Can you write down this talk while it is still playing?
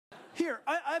Here,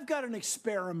 I've got an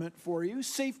experiment for you.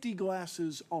 Safety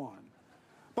glasses on.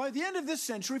 By the end of this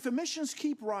century, if emissions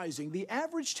keep rising, the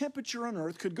average temperature on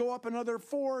Earth could go up another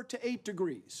 4 to 8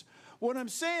 degrees. What I'm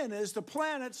saying is the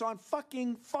planet's on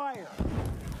fucking fire.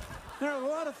 There are a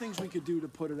lot of things we could do to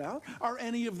put it out. Are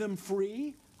any of them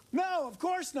free? No, of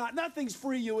course not. Nothing's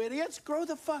free, you idiots. Grow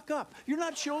the fuck up. You're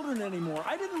not children anymore.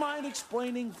 I didn't mind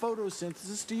explaining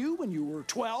photosynthesis to you when you were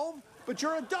 12, but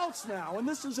you're adults now, and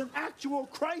this is an actual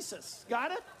crisis.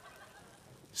 Got it?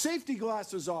 Safety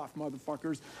glasses off,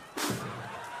 motherfuckers.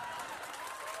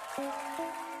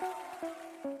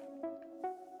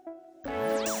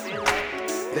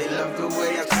 They love the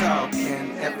way I talk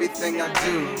and everything I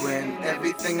do and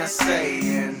everything I say,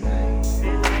 and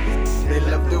they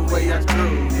love the way I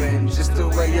groove and just the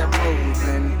way I move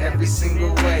in every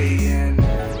single way, and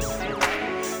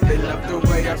they love the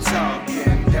way I talk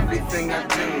and everything I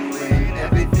do and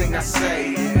everything I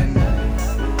say, and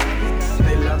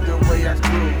they love the way I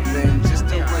groove and just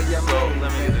the way I move. So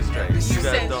let me get this straight. You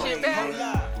guys shit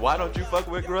back? why don't you fuck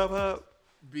with Grubhub?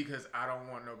 Because I don't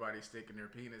want nobody sticking their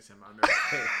penis in my milk.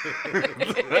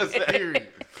 That's period.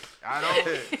 I don't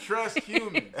trust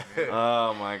humans. Man.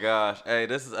 Oh my gosh. Hey,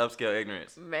 this is upscale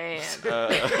ignorance. Man.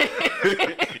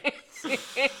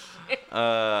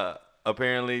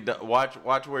 Apparently,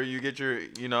 watch where you get your,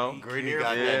 Greedy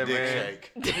got that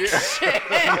dick man. shake.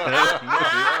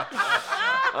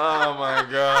 Oh my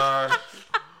gosh.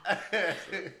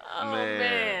 Oh,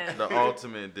 man. The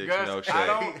ultimate dick Gus, no shake.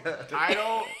 I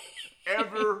don't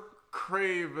ever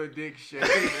crave a dick shake.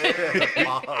 It's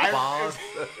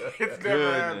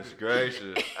never happened. Goodness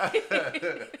gracious.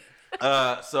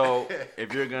 So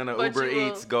if you're gonna But Uber you will-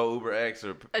 Eats, go Uber X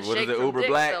or A what is shake it? from Uber dicks,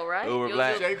 Black, though, right? Uber You'll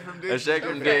Black, Shake from a dicks. shake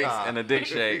from dicks and a dick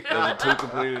shake. Those are two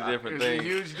completely different There's a things.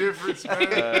 huge difference, man.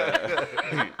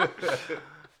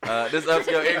 This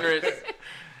upscale ignorance.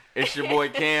 It's your boy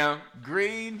Cam.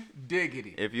 Green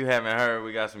diggity. If you haven't heard,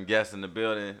 we got some guests in the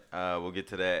building. We'll get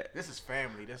to that. This is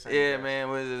family. This ain't Yeah, guys. man,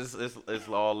 it's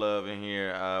all love in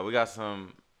here. We got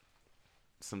some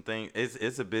things.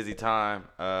 It's a busy time.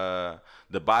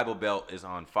 The Bible Belt is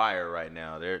on fire right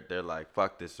now. They're like,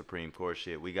 fuck this Supreme Court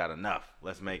shit. We got enough.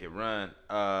 Let's make it run.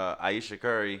 Ayesha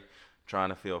Curry trying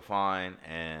to feel fine,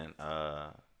 and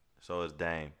so is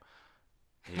Dame.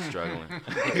 He's struggling.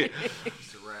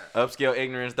 It's a wrap.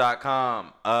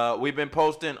 UpscaleIgnorance.com. We've been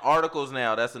posting articles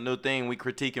now. That's a new thing. We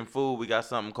critiquing food. We got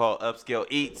something called Upscale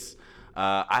Eats.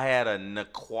 I had a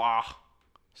nakwa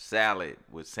salad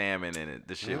with salmon in it.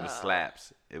 This shit was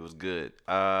slaps. It was good.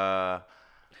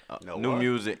 New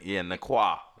music. Yeah,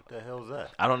 nakwa. What the hell's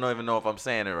that? I don't even know if I'm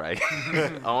saying it right.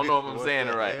 I don't know if I'm saying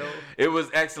it right. hell? It was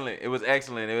excellent.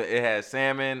 It had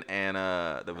salmon and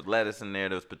there was lettuce in there.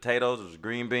 There was potatoes. There was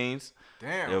green beans.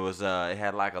 Damn. It was it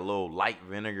had like a little light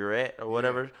vinaigrette or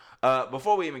whatever.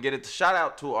 Before we even get it, shout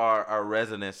out to our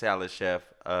resident salad chef,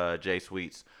 Jay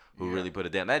Sweets, who really put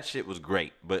it down. That shit was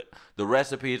great. But the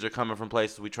recipes are coming from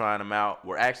places we trying them out.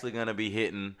 We're actually gonna be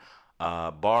hitting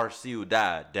Bar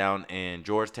Ciudad down in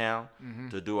Georgetown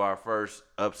to do our first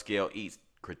upscale eats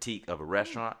critique of a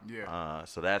restaurant. Yeah.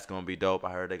 So that's gonna be dope.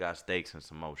 I heard they got steaks and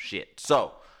some more shit.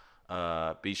 So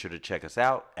be sure to check us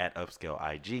out at Upscale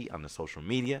IG on the social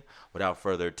media. Without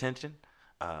further attention,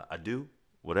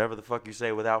 whatever the fuck you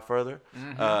say without further,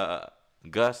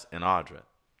 Gus and Audra.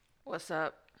 What's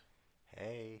up?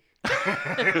 Hey. Look,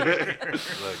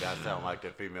 I sound like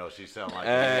the female. She sound like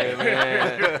Hey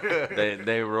man,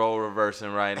 they role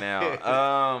reversing right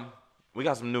now. We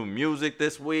got some new music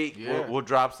this week. Yeah. We'll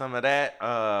drop some of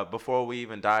that. Before we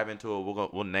even dive into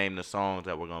it, we'll name the songs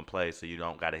that we're gonna play, so you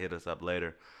don't gotta hit us up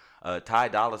later. Ty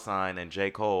Dolla $ign and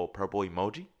J. Cole, Purple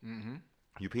Emoji. Mm-hmm.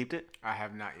 You peeped it? I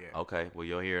have not yet. Okay, well,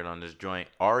 you'll hear it on this joint.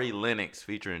 Ari Lennox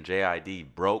featuring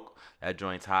JID, Broke. That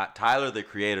joint's hot. Tyler, the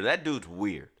Creator. That dude's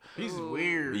weird. He's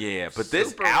weird. Yeah, but this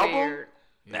Super album, weird.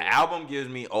 the album gives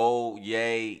me old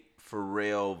Ye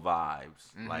Pharrell vibes,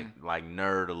 like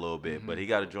nerd a little bit. But he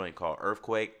got a joint called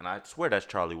Earthquake, and I swear that's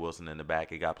Charlie Wilson in the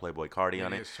back. It got Playboy Cardi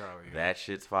on it. is Charlie, yeah. That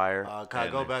shit's fire. Can I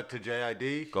And go back to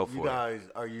JID? Go for it. You guys,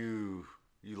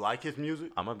 you like his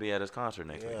music? I'm gonna be at his concert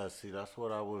next week. Yeah, see, that's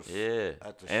what I was. Yeah,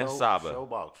 At the and show, Saba.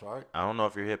 Showbox, right? I don't know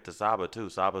if you're hip to Saba too.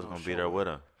 Saba's gonna be there with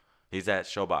him. He's at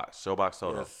Showbox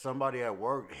Soto. Yeah, somebody at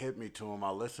work hit me to him.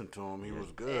 I listened to him. He was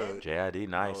good. JID,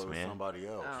 nice Oh, it was man. Somebody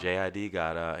else. JID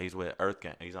got he's with Earth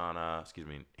Gang. He's on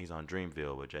he's on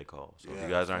Dreamville with J. Cole. So if Yeah, you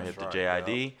guys aren't hip that's to right,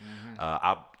 JID,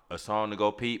 a song to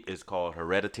go peep is called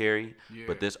Hereditary. Yeah.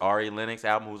 But this Ari Lennox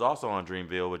album, who's also on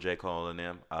Dreamville with J. Cole and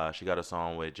them, she got a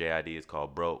song with JID. It's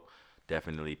called Broke.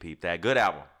 Definitely peep that. Good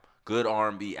album. Good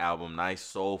R&B album, nice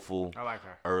soulful. I like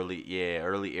her.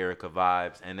 Early Erica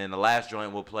vibes. And then the last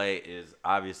joint we'll play is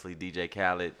obviously DJ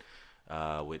Khaled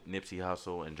with Nipsey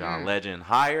Hussle and John Legend.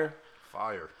 Higher.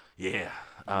 Fire. Yeah.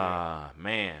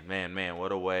 Man,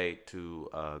 what a way to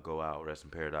go out. Rest in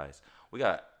paradise. We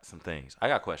got some things. I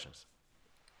got questions.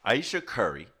 Ayesha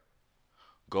Curry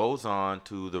goes on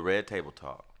to the Red Table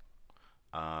Talk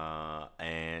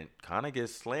and kind of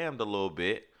gets slammed a little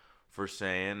bit for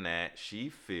saying that she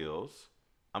feels,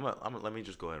 let me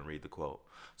just go ahead and read the quote.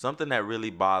 Something that really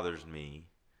bothers me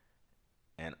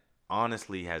and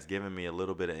honestly has given me a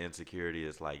little bit of insecurity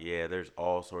is like, yeah, there's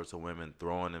all sorts of women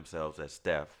throwing themselves at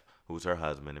Steph, who's her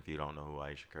husband, if you don't know who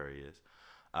Ayesha Curry is.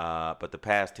 But the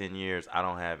past 10 years, I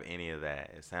don't have any of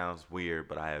that. It sounds weird,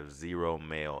 but I have zero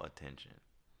male attention.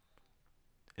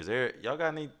 Is there, y'all got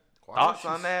any thoughts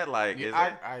on that? Like, yeah, is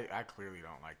I clearly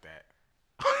don't like that.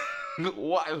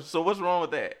 Why? So what's wrong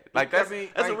with that? Like, that's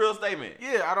a real statement.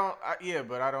 Yeah,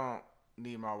 but I don't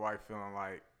need my wife feeling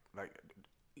like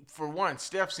for one,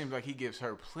 Steph seems like he gives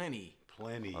her plenty.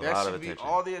 That should be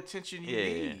all the attention you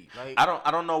need. Yeah. Like,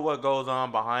 I don't know what goes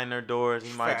on behind their doors.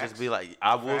 He might just be like,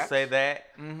 I will say that,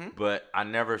 but I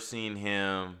never seen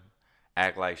him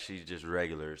act like she's just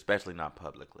regular, especially not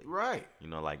publicly. Right. You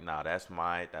know, like, nah, that's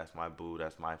my boo,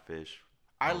 that's my fish.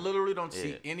 I literally don't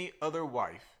see any other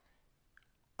wife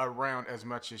around as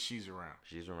much as she's around.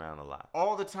 She's around a lot.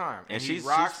 All the time. And she's he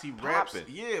raps. popping.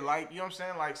 Yeah, like, you know what I'm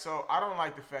saying? Like, so I don't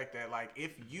like the fact that, like, if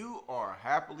you are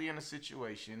happily in a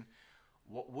situation,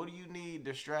 what do you need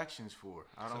distractions for?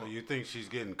 So you think she's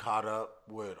getting caught up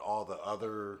with all the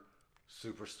other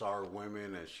superstar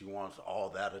women and she wants all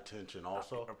that attention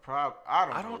also? I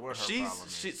don't know what her problem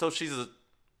is. So she's a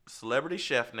celebrity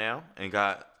chef now and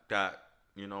got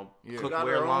you know,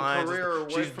 cookware lines.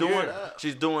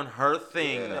 She's doing her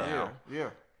thing now. Yeah.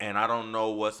 And I don't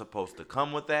know what's supposed to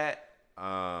come with that.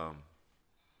 I'm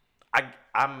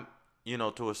you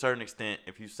know, to a certain extent,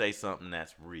 if you say something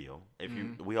that's real, if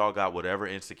we all got whatever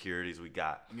insecurities we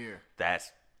got,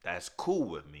 that's cool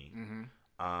with me.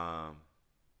 And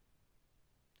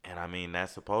I mean,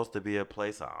 that's supposed to be a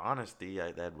place of honesty,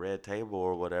 like that Red Table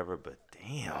or whatever. But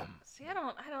damn. See,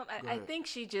 I think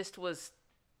she just was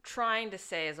trying to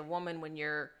say, as a woman, when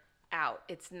you're out,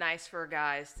 it's nice for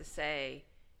guys to say,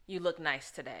 you look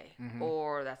nice today,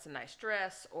 or that's a nice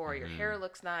dress, or your hair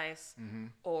looks nice,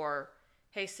 or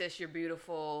hey sis, you're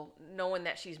beautiful, knowing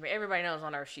that she's married. Everybody knows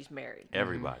on earth she's married.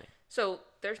 Everybody. So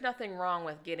there's nothing wrong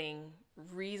with getting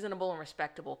reasonable and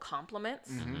respectable compliments.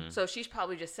 So she's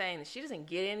probably just saying that she doesn't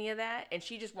get any of that, and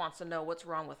she just wants to know what's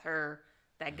wrong with her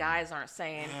that guys aren't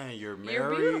saying. Man, you're married,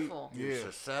 you're beautiful, you're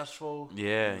successful, you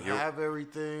have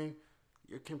everything.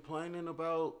 You're complaining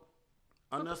about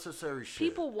unnecessary shit.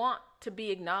 People want to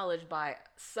be acknowledged by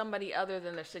somebody other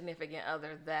than their significant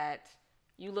other that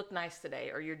you look nice today,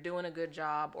 or you're doing a good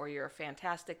job, or you're a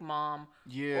fantastic mom,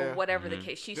 or whatever the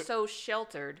case. She's so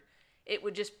sheltered. It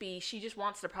would just be, she just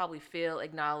wants to probably feel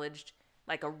acknowledged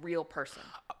like a real person.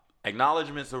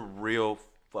 Acknowledgement's a real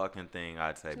fucking thing,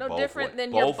 I'd say. It's no both different ways.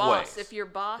 than Both your boss. ways. If your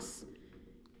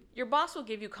boss will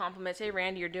give you compliments. Hey,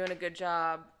 Randy, you're doing a good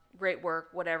job. Great work,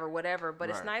 whatever. But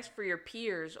it's nice for your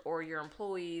peers or your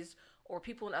employees or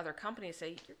people in other companies to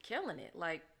say, you're killing it.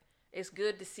 Like, it's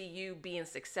good to see you being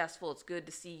successful. It's good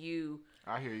to see you.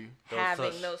 I hear you.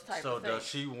 Having those types of things. So does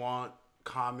she want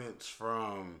comments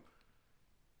from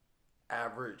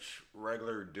average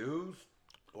regular dudes,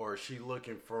 or is she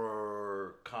looking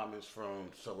for comments from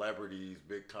celebrities,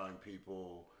 big time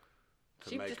people?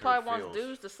 She just probably wants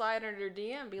dudes to slide under their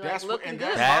DM and be like, looking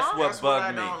good, That's Mom. what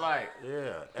bugged me. I don't like.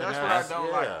 Yeah. That's what I don't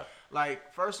like.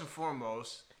 Like, first and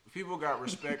foremost, people got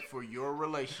respect for your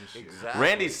relationship. Exactly.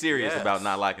 Randy's serious about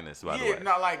not liking this, by the way. Yeah,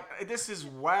 not like, this is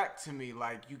whack to me.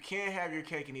 Like, you can't have your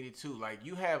cake and eat it too. Like,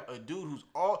 you have a dude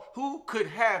who could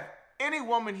have any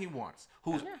woman he wants,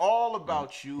 who's all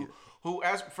about you, who,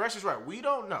 as Fresh is right, we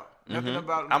don't know nothing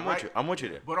about him. I'm with you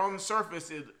there. But on the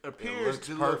surface, it appears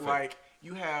to look like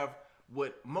you have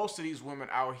what most of these women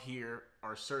out here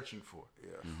are searching for. Yeah.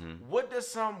 What does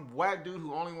some whack dude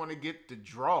who only want to get the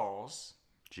draws,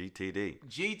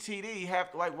 GTD,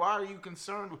 have to, like, why are you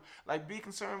concerned? Like, be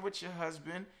concerned with your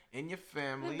husband and your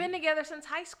family. We've been together since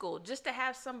high school. Just to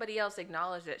have somebody else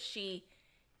acknowledge that she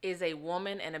is a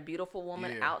woman and a beautiful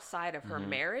woman outside of her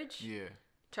marriage. Yeah.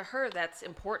 To her, that's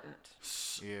important.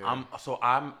 Yeah.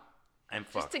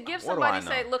 Just to give somebody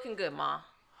say, looking good, Ma.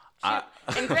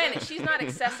 And granted, she's not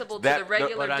accessible to the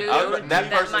regular dude.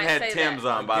 That person might had say Tim's that.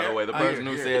 on, by the way. The person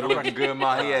who said looking good,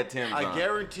 Ma, he had Tim's on. I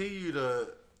guarantee you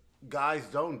guys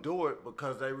don't do it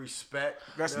because they respect.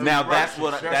 That's and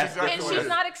she's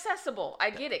not accessible. I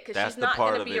get it, because she's not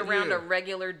going to be around a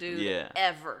regular dude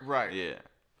ever. Right. Yeah.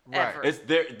 Ever. It's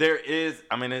there is.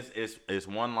 I mean, it's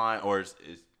one line, or it's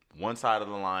one side of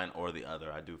the line or the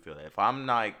other. I do feel that. If I'm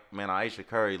like, man, Ayesha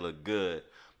Curry look good,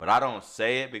 but I don't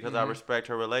say it because I respect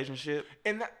her relationship,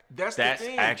 and that's the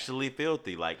thing. Actually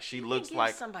filthy. Like she looks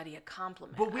like somebody a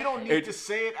compliment. But we don't need to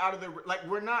say it out of the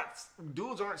we're not.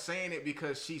 Dudes aren't saying it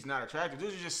because she's not attractive.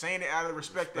 Dudes are just saying it out of the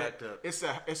respect that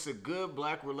it's a good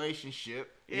black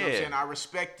relationship. You know what I'm saying? I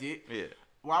respect it. Yeah.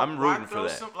 I'm rooting for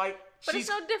that. But it's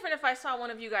so different if I saw one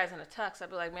of you guys in a tux.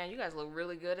 I'd be like, man, you guys look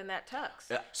really good in that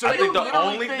tux. So I think the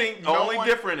only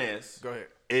difference go ahead,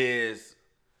 is,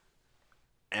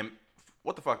 and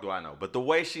what the fuck do I know? But the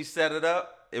way she set it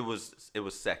up, it was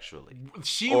sexually.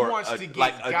 She wants to get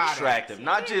like attractive,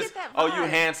 not just you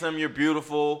handsome, you're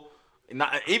beautiful.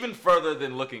 Not even further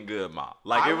than looking good, Ma.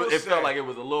 Like it felt like it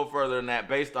was a little further than that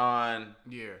based on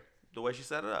the way she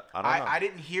set it up. I don't know. I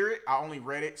didn't hear it. I only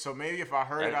read it. So maybe if I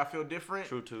heard it, I feel different.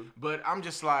 True, too. But I'm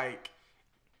just like,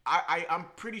 I'm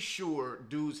pretty sure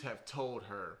dudes have told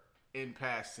her in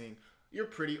passing, you're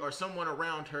pretty, or someone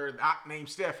around her named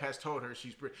Steph has told her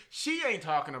she's pretty. She ain't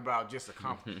talking about just a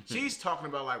compliment. She's talking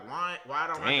about like, why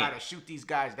don't I gotta shoot these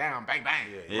guys down? Bang, bang.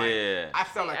 Yeah. I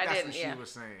felt like that's what she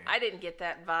was saying. I didn't get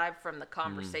that vibe from the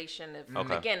conversation.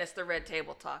 Again, it's the red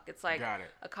table talk. It's like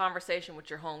a conversation with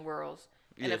your homegirls.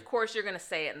 And of course, you're going to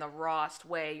say it in the rawest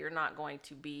way. You're not going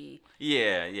to be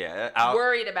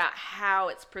worried about how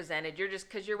it's presented. You're just,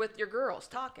 because you're with your girls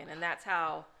talking, and that's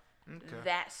how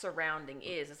that surrounding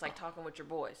is. It's like talking with your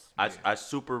boys. I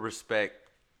super respect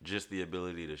just the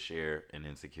ability to share an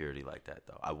insecurity like that,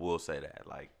 though. I will say that.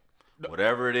 Like,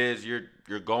 whatever it is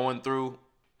you're going through,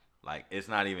 like, it's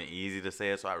not even easy to say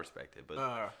it, so I respect it. But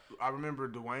I remember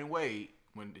Dwayne Wade.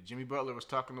 When Jimmy Butler was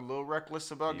talking a little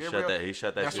reckless about Gabriel, he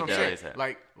shut that shit down.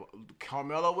 Like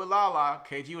Carmelo with Lala,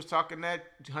 KG was talking that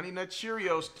Honey Nut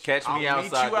Cheerios. Catch me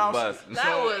outside the bus.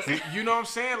 That was, you know what I'm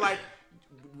saying? Like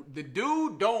the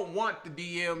dude don't want the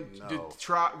DM to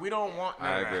try. We don't want.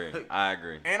 I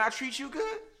agree. And I treat you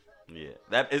good. Yeah,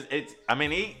 that is. It's. I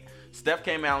mean, Steph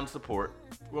came out in support.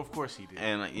 Well, of course he did.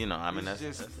 And I mean,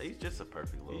 he's just a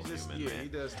perfect little human man. He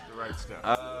does the right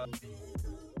stuff.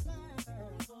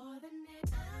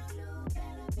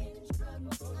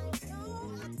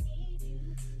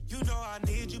 You know I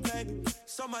need you, baby.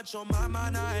 So much on my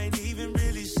mind, I ain't even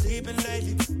really sleeping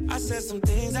lately. I said some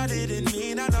things I didn't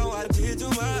mean, I know I did too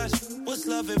much. What's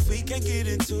love if we can't get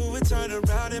into it, turn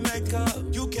around and make up?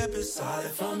 You kept it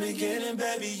solid from the beginning,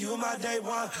 baby, you my day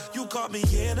one. You caught me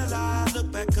in a lie, look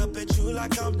back up at you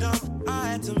like I'm dumb. I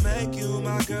had to make you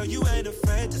my girl, you ain't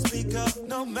afraid to speak up.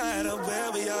 No matter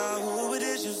where we are, who it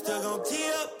is, you still gon' tee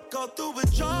up. Go through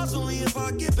withdrawals only if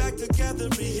I get back together,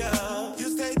 yeah. You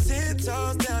stay 10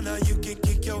 toes down, now you can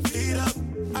kick your feet up.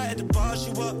 I had to boss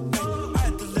you up, ay. I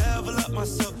had to level up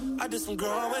myself. I did some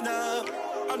growing up.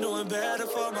 I'm doing better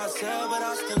for myself, but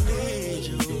I still need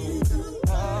you.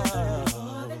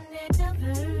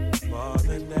 More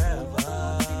than ever.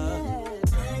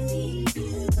 I need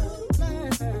you.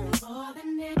 More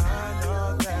than ever. I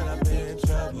know that I'm in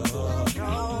trouble.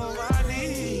 No, I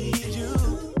need you.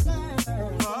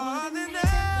 More than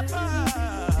ever.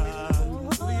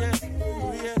 Oh yeah, oh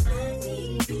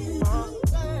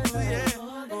yeah.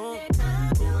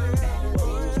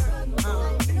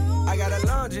 I got a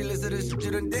laundry list of this shit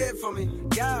you done did for me.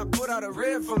 God put out a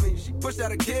rib for me. She pushed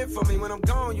out a kid for me. When I'm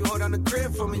gone, you hold down the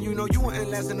crib for me. You know you ain't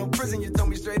last in no prison. You told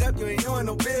me straight up, you ain't doing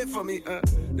no bid for me.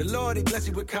 The Lord, he bless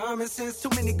you with common sense. Too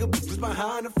many good bitches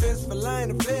behind the fence for lying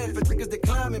to bed. For niggas that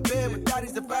climb in bed with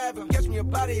daddies surviving. Catch me a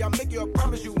body, I'll make you a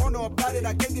promise. You won't know about it.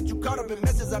 I can't get you caught up in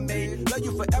messes I made. Love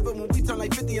you forever. When we turn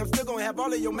like 50, I'm still gonna have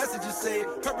all of your messages saved.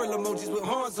 Purple emojis with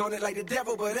horns on it like the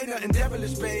devil, but ain't nothing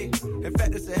devilish, babe. In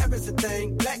fact, it's a heaven's a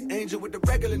thing. Black angel with the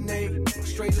regular name.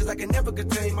 Strangers I can never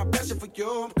contain. My passion for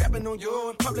you, I'm grabbing on you.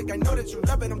 In public, I know that you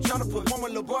love it. I'm trying to put one more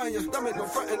little boy in your stomach. No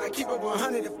front, and I keep it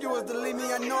 100. If you was to leave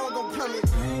me, I know I'm gonna plummet.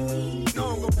 Know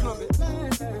I'm gonna plummet.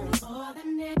 More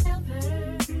than ever.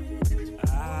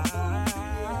 I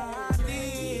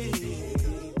need.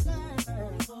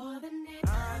 More than ever. I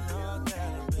know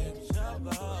that I'm in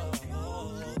trouble.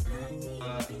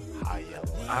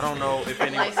 I don't know if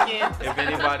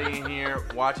anybody in here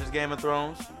watches Game of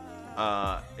Thrones.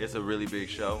 It's a really big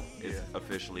show. It's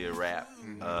officially a wrap.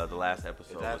 The last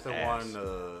episode Is that was the ass. one?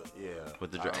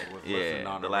 With the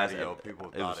the last radio,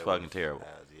 people it was fucking terrible.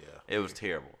 It was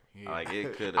terrible. Like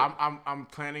it could. I'm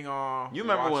planning on. You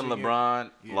remember when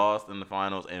LeBron lost in the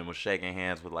finals and was shaking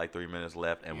hands with like 3 minutes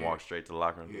left and walked straight to the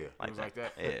locker room? Yeah, like it was like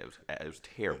that. Yeah, it was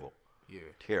terrible. Yeah.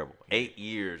 Terrible. 8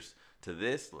 years to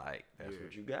this, like, that's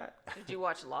what you got. Did you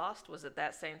watch Lost? Was it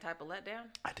that same type of letdown?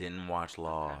 I didn't watch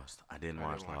Lost. I didn't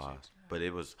watch Lost. But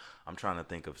it was, I'm trying to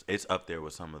think of, it's up there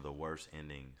with some of the worst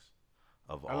endings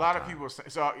of all time. A lot of people say,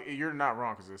 so you're not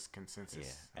wrong because it's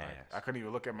consensus. Yeah, I couldn't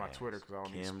even look at my Twitter because I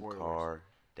don't need Kim spoilers.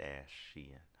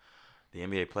 Kardashian. The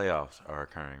NBA playoffs are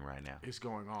occurring right now. It's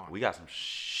going on. We got some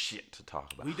shit to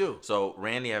talk about. We do. So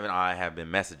Randy and I have been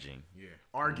messaging. Yeah.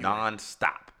 Arguing.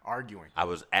 Non-stop. Arguing. I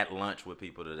was at lunch with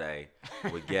people today,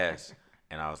 with guests,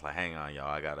 and I was like, hang on, y'all.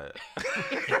 I got to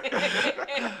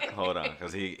hold on,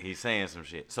 because he's saying some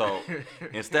shit. So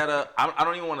instead of, I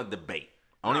don't even want to debate.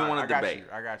 I don't even want to debate.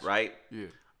 I got you. Right? Yeah.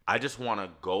 I just want to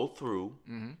go through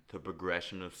the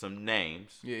progression of some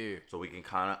names. Yeah. So we can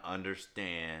kind of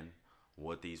understand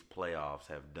what these playoffs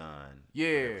have done. Yeah.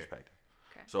 From their perspective.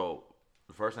 Okay. So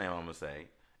the first name I'm going to say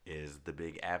is the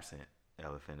big absent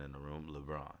elephant in the room,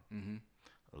 LeBron. Mm-hmm.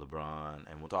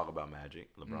 LeBron, and we'll talk about Magic.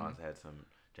 LeBron's had some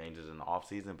changes in the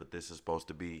offseason, but this is supposed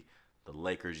to be the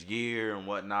Lakers' year and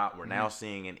whatnot. We're now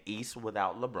seeing an East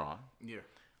without LeBron.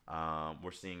 Yeah.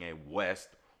 We're seeing a West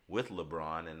with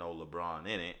LeBron and no LeBron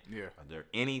in it. Yeah. Are there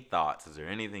any thoughts? Is there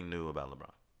anything new about LeBron?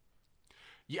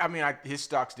 Yeah, I mean, his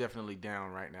stock's definitely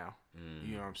down right now.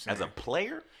 You know what I'm saying? As a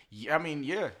player? Yeah, I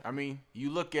mean, you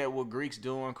look at what Greek's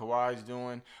doing, Kawhi's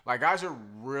doing. Like, guys are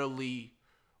really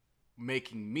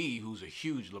making me, who's a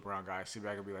huge LeBron guy, sit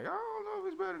back and be like, I don't know if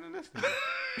he's better than this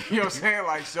nigga. You know what I'm saying?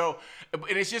 Like, so, and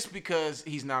it's just because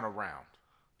he's not around.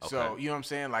 Okay. So, you know what I'm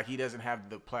saying? Like, he doesn't have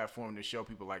the platform to show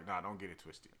people, like, nah, don't get it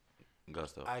twisted.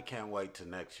 Gusto. I can't wait till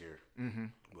next year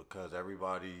because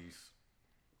everybody's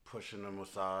pushing him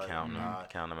aside. Count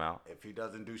him out. If he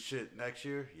doesn't do shit next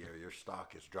year, your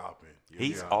stock is dropping.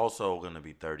 He's also going to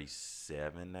be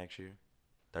 37 next year.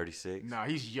 36? Nah,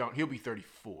 he's young. He'll be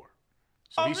 34.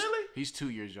 So really? He's 2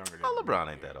 years younger than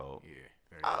LeBron ain't that old.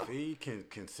 Yeah. If he can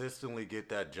consistently get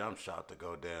that jump shot to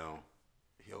go down,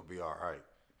 he'll be all right.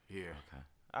 Yeah. Okay.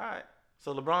 All right.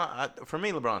 So LeBron, for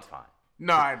me, LeBron's fine.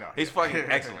 No, I know. He's fucking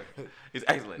excellent. He's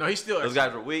excellent. No, he's still Those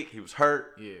excellent. guys were weak. He was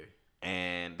hurt. Yeah.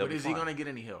 And but is he going to get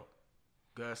any help?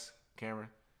 Gus, Cameron?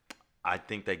 I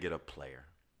think they get a player.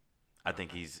 I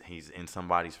think he's in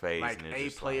somebody's face. Like and a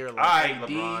just player like like AD, AD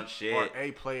LeBron, shit. or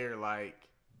a player like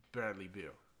Bradley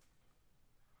Beal?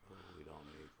 We don't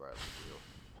need Bradley Beal.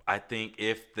 I think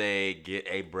if they get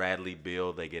a Bradley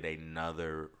Beal, they get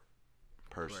another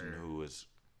person who is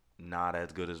not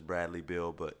as good as Bradley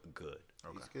Beal, but good.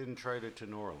 Okay. He's getting traded to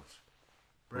New Orleans.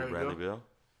 Bradley Beal?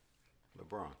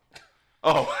 LeBron.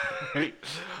 Oh,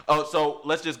 so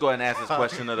let's just go ahead and ask this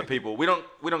question to the people. We don't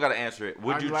got to answer it.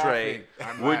 Would you trade?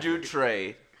 Would you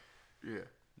trade? Yeah.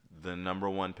 The number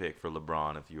one pick for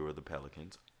LeBron if you were the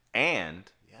Pelicans,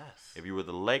 and yes, if you were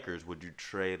the Lakers, would you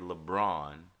trade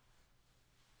LeBron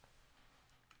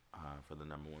for the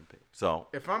number one pick? So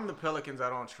if I'm the Pelicans, I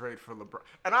don't trade for LeBron.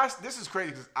 And this is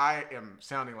crazy because I am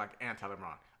sounding like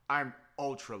anti-LeBron. I'm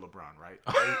ultra LeBron,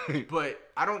 right? But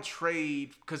I don't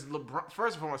trade because LeBron.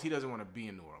 First and foremost, he doesn't want to be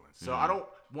in New Orleans, so I don't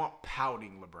want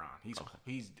pouting LeBron.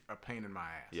 He's a pain in my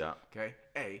ass. Yeah. Okay.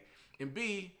 A and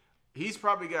B, he's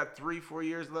probably got 3-4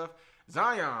 years left.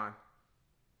 Zion,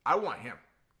 I want him.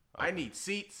 Okay. I need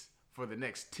seats for the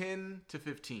next 10 to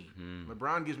 15.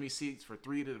 LeBron gives me seats for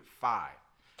 3 to 5,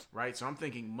 right? So I'm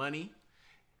thinking money,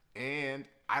 and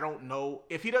I don't know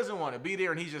if he doesn't want to be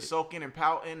there and he's just soaking and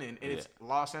pouting and it's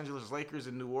Los Angeles Lakers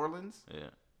and New Orleans. Yeah.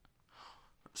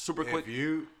 Super quick.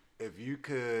 If you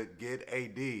could get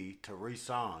AD to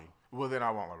re-sign, well then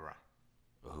I want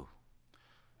LeBron. Ooh.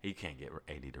 He can't get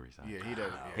AD to resign. Yeah, he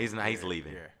doesn't. He's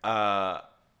leaving. Yeah.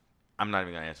 I'm not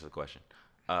even gonna answer the question.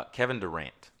 Kevin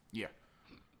Durant. Yeah.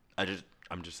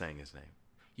 I'm just saying his name.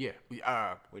 Yeah.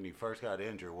 When he first got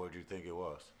injured, what did you think it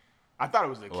was? I thought it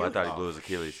was the Achilles. Oh, I thought he blew his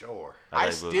Achilles. Sure.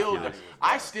 I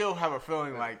still have a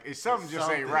feeling like it's something just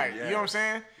ain't right. Yes. You know what I'm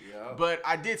saying? Yeah. But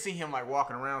I did see him like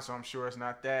walking around, so I'm sure it's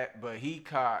not that. But he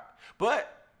caught.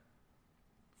 But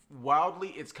wildly,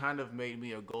 it's kind of made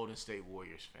me a Golden State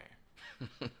Warriors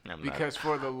fan. Because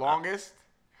for the longest,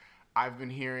 I've been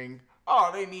hearing,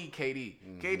 oh, they need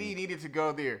KD. KD needed to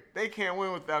go there. They can't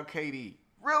win without KD.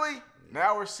 Really?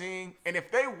 Now we're seeing, and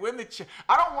if they win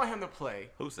I don't want him to play.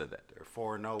 Who said that? They're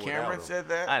 4-0 without Cameron him. said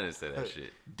that. I didn't say that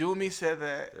shit. Doomy said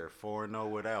that. They're 4-0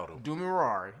 without him. Doomy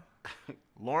Rari.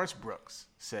 Lawrence Brooks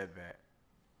said that.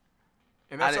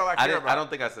 And that's all I care about. I don't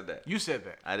think I said that. You said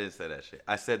that. I didn't say that shit.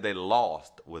 I said they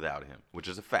lost without him, which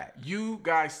is a fact. You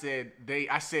guys said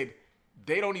I said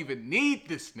they don't even need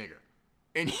this nigga.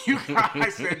 And you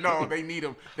guys said no, they need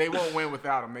him. They won't win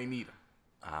without him. They need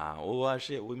him.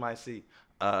 Shit, we might see.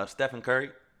 Stephen Curry.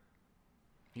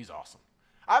 He's awesome.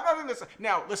 I don't think that's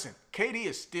now. Listen, KD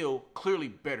is still clearly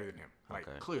better than him, like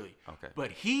clearly. Okay.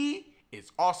 But he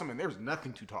is awesome, and there's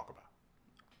nothing to talk about.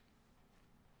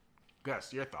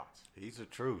 Gus, your thoughts? He's the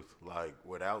truth. Like,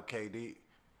 without KD,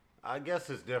 I guess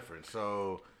it's different.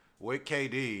 So, with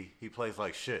KD, he plays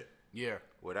like shit. Yeah.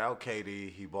 Without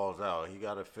KD, he balls out. He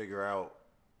got to figure out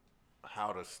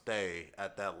how to stay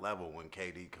at that level when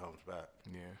KD comes back.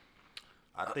 Yeah.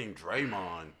 I think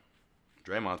Draymond's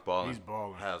balling. He's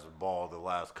balling. Has balled the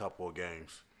last couple of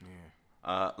games.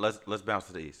 Yeah. Let's bounce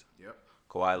to the East. Yep.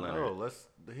 Kawhi Leonard. Oh, let's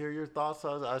hear your thoughts.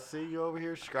 I see you over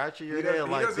here scratching your He head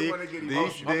doesn't like wanna get these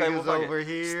emotional. niggas fuck it. over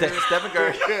here. Stephen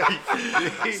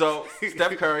Curry. So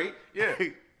Steph Curry Yeah.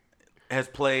 has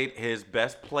played his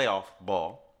best playoff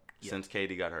ball since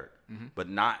KD got hurt, but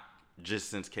not just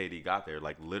since KD got there.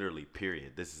 Like literally,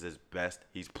 period. This is his best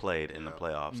he's played in the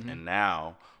playoffs, and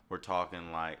now we're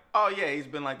talking like, oh yeah, he's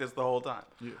been like this the whole time.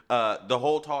 Yeah. The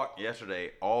whole talk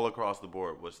yesterday, all across the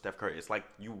board, was Steph Curry. It's like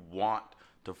you want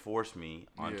to force me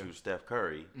onto Steph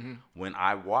Curry when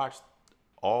I watched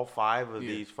all 5 of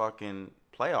these fucking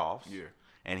playoffs,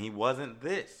 and he wasn't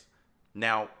this.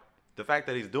 Now, the fact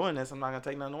that he's doing this, I'm not gonna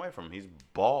take nothing away from him. He's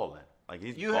balling, like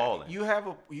he's balling.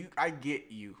 I get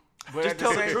you. But Just at the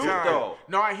tell the same truth, time, though.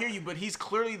 No, I hear you, but he's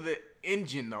clearly the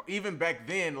engine, though. Even back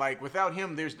then, like without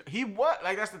him, that's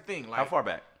the thing. Like How far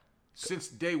back? Since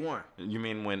day one. You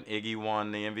mean when Iggy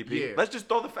won the MVP? Yeah. Let's just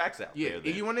throw the facts out. Yeah, there,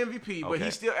 then. Iggy won the MVP, but Okay.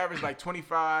 he still averaged like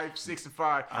 25, 6 and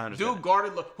 5. I understand. Dude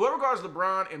guarded whoever guards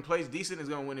LeBron and plays decent is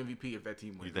gonna win MVP if that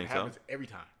team wins. You think it so? happens every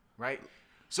time, right?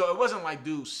 So it wasn't like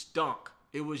dude stunk.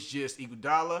 It was just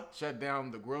Iguodala shut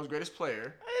down the world's greatest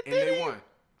player, and they won.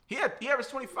 He averaged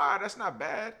 25. That's not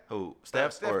bad. Who?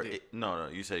 Steph? Steph or did. No,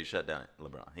 you said he shut down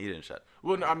LeBron. He didn't shut.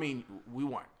 Well, no, I mean we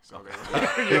won. So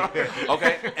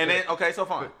Okay, and then so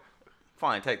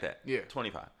fine, take that. Yeah.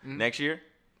 25. Next year,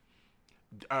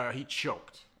 he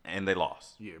choked. and they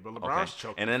lost. Yeah, but LeBron's Okay.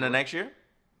 choked. And then the before. next year,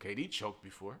 KD choked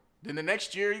before. Then the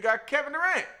next year you got Kevin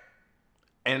Durant.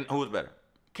 and who was better?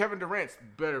 Kevin Durant's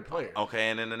better player. Okay,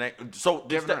 and then the next. So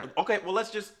did Kevin Durant. okay, well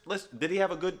let's. Did he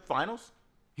have a good finals?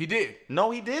 He did.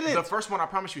 No, he didn't. The first one, I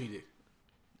promise you, he did.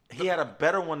 He had a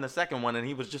better one the second one, and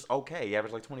he was just okay. He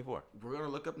averaged like 24. We're gonna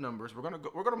look up numbers. We're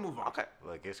gonna move on. Okay.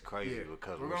 Like, it's crazy Yeah,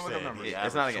 because we're we're gonna look up saying numbers. he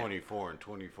It's not a averaged game. 24, and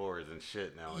 24 isn't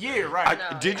shit now. Yeah,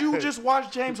 right. Did you just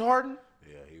watch James Harden?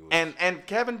 Yeah, he was. And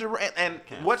Kevin Durant and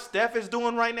what Steph is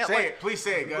doing right now? Say like, it. Please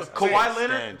say it, Gus. Kawhi Say it.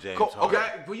 Leonard. Stand James Okay.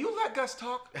 Harden. Will you let Gus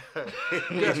talk?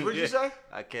 Gus, what'd you say?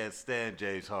 I can't stand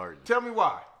James Harden. Tell me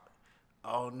why.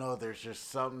 Oh no, there's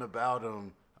just something about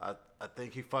him. I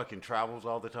think he fucking travels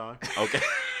all the time. Okay.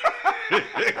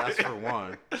 That's for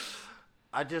one.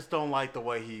 I just don't like the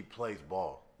way he plays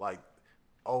ball. Like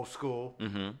old school.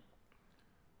 Mm-hmm.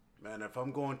 Man, if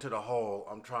I'm going to the hole,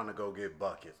 I'm trying to go get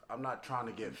buckets. I'm not trying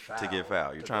to get fouled. get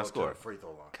fouled. You're trying to go score. the free throw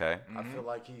line. Okay. I feel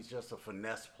like he's just a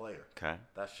finesse player. Okay.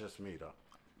 That's just me though.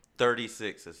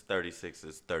 36 is 36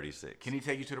 is 36. Can he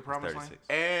take you to the promised land? 36.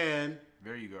 And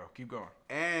There you go. Keep going.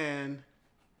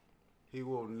 he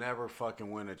will never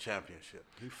fucking win a championship.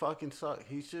 He fucking sucks.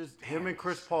 He's just him and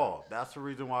Chris Paul. That's the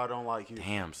reason why I don't like Houston.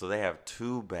 Damn, so they have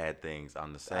 2 bad things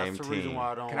on the same That's the team. reason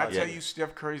why I don't Can like I tell it. you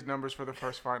Steph Curry's numbers for the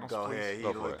first finals, Go please? ahead. He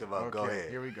Go for looked it. them up. Go Okay, ahead.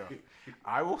 here we go.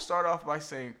 I will start off by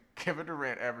saying Kevin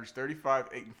Durant averaged 35,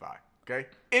 8, and 5. Okay?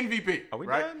 MVP. Are we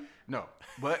right? done? No.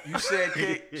 But you said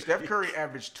Steph Curry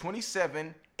averaged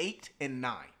 27, 8, and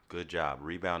 9. Good job.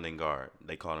 Rebounding guard.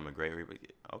 They call him a great rebound.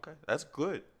 Okay, that's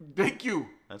good. Thank you.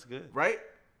 That's good. Right?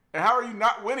 And how are you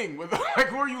not winning with like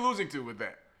who are you losing to with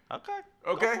that? Okay.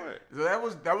 Okay? Go for it. So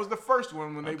that was the first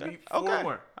one when they Okay. beat 4-1. Okay.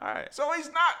 All right. So he's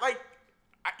not like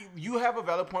you have a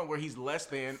valid point where he's less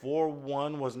than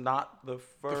 4-1 was not the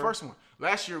first. the first one.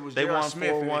 Last year was They J.R. won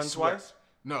Smith and they 4-1 swept. twice?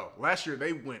 No, last year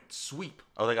they went sweep.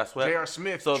 Oh, they got swept? J.R.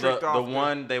 Smith So tricked the off the-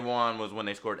 one they won was when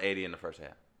they scored 80 in the first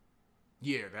half.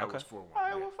 Yeah, that Okay. was 4-1. All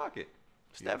right, well, fuck it.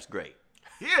 Steph's great.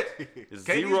 Yeah. It's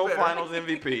KD's 0 better. finals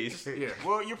MVPs. Yeah.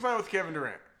 Well, you're playing with Kevin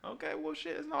Durant. Okay, well,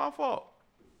 shit, it's not my fault.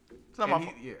 It's not And my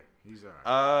fault. yeah, he's all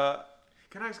right.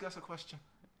 Can I ask Gus a question?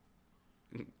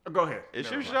 Go ahead.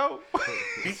 It's Never your mind.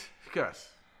 show. Gus,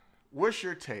 what's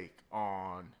your take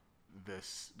on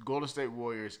this Golden State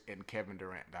Warriors and Kevin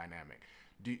Durant dynamic?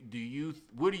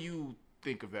 What do you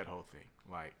think of that whole thing?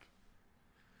 Like,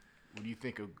 what do you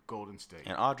think of Golden State?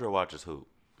 And Audra watches hoop.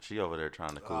 She over there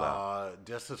trying to cool out.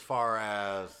 Just as far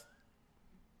as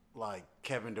like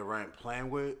Kevin Durant playing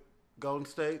with Golden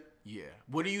State, Yeah.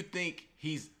 What do you think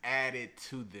he's added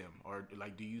to them? Or,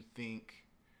 like, do you think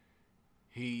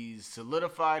he's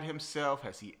solidified himself?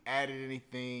 Has he added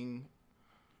anything?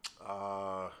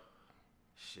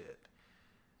 shit.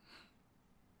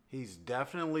 He's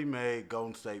definitely made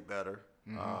Golden State better.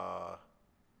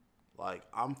 Like,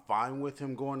 I'm fine with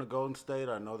him going to Golden State.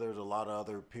 I know there's a lot of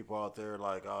other people out there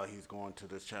like, oh, he's going to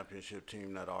this championship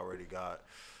team that already got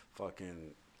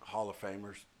fucking Hall of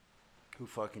Famers. Who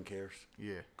fucking cares?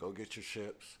 Yeah. Go get your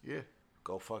ships. Yeah.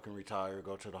 Go fucking retire.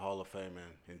 Go to the Hall of Fame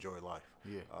and enjoy life.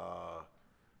 Yeah.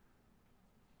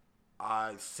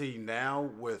 I see now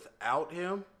without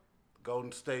him,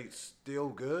 Golden State's still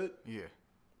good. Yeah.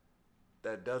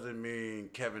 That doesn't mean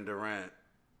Kevin Durant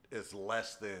is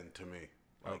less than to me.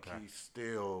 Like, he's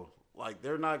still, like,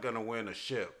 they're not going to win a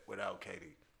ship without KD.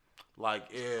 Like,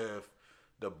 if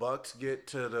the Bucks get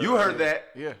to the... You heard that.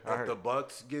 Yeah, I heard the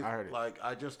Bucks get, I heard it. like,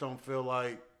 I just don't feel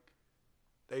like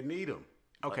they need him.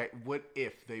 Okay, what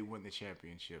if they win the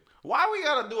championship? Why we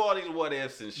got to do all these what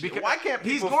ifs and shit? Because Why can't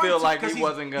people feel like he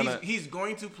wasn't going to... He's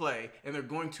going to play, and they're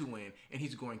going to win, and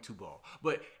he's going to ball.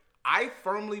 But I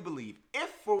firmly believe, if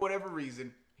for whatever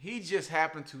reason, he just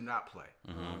happened to not play...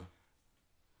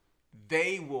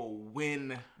 They will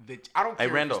win the. I don't care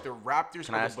Randall, if it's the Raptors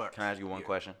or the Bucks. Can I ask you one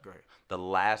question? Go ahead. The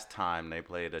last time they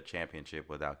played a championship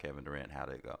without Kevin Durant, how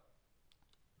did it go?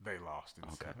 They lost in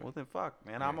seven. Well then, fuck,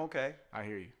 man, I'm okay. I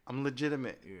hear you. I'm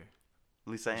legitimate. Yeah.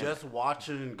 At least I am. Just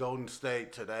watching Golden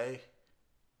State today,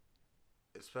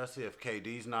 especially if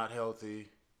KD's not healthy,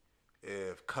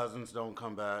 if Cousins don't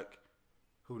come back,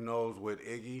 who knows with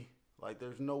Iggy. Like,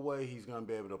 there's no way he's going to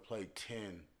be able to play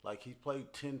 10. Like, he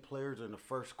played 10 players in the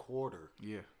first quarter.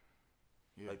 Yeah.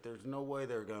 Like, there's no way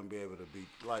they're going to be able to beat.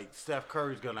 Like, Steph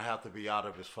Curry's going to have to be out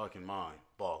of his fucking mind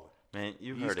balling. Man,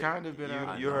 He's heard it. kind of been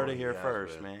out. You heard it here He has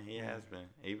first, been. man. He has been.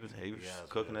 He was has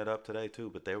cooking been. it up today, too,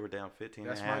 but they were down 15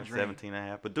 That's and my a half, dream. 17 and a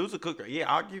half. But dude's a cooker.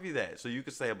 Yeah, I'll give you that. So you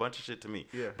could say a bunch of shit to me.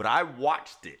 Yeah. But I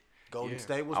watched it. Golden Yeah.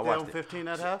 State was I watched down it. 15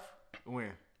 at half?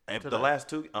 When? And the last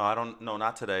two, I don't know,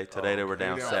 not today. Today they were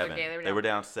down They were down- 7. Okay, They were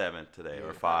down 7 today,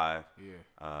 or 5. Yeah.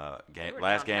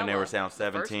 Last down game they were hella. down The first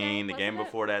 17. game, The wasn't game it?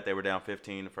 before that they were down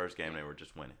 15. The first game they were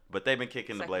just winning. But they've been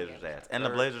kicking the Second Blazers' game. ass, and the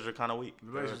Blazers are kind of weak.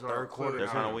 The Blazers Third are quarter, They're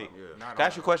clearly kind of not- weak. not Can I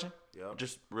ask you a question? Yep.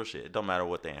 Just real shit. It don't matter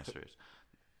what the answer is.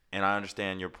 And I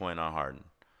understand your point on Harden.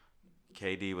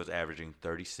 KD was averaging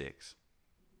 36.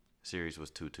 Series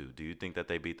was 2-2. Do you think that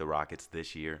they beat the Rockets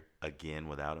this year again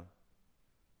without him?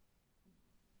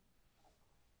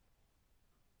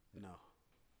 No.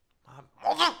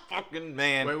 Motherfucking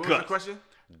man. Wait, what was the Gus. question?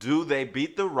 Do they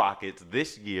beat the Rockets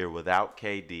this year without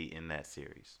KD in that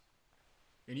series?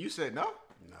 And you said no?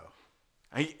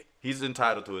 No. He's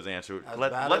entitled to his answer. As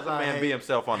Let bad the as I man be hate-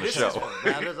 himself on the show. As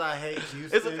bad as I hate It's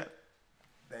Houston, okay.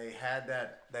 they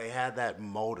had that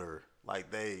motor. Like,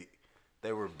 they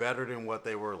were better than what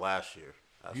they were last year.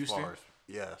 As Houston? far as,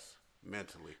 yes,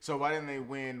 mentally. So why didn't they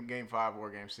win Game 5 or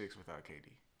Game 6 without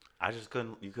KD? I just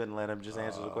couldn't. You couldn't let him just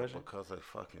answer the question. Because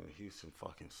Houston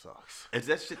fucking sucks. Is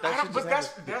that shit? I That don't- shit but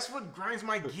just that's what grinds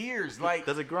my gears. Like,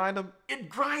 does it grind him? it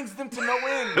grinds them to no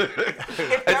end.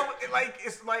 If that was, like,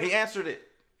 it's like He answered it.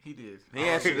 he did. He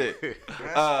answered it.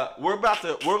 We're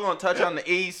gonna touch on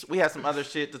the East. We have some other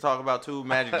shit to talk about too.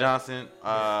 Magic Johnson.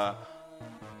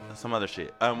 Some other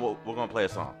shit. We're gonna play a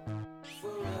song.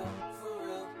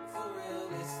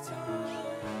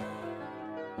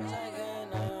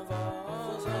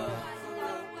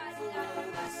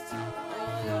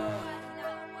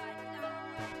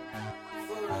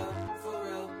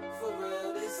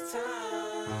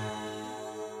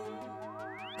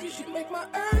 You make my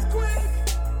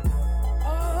earthquake.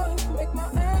 Oh, you make my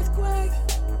earthquake.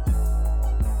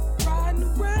 Riding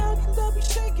around, you love me,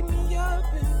 shaking me up,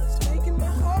 and it's making my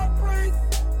heart break.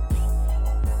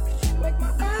 You make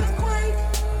my earthquake.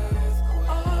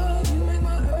 Oh, you make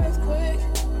my earthquake.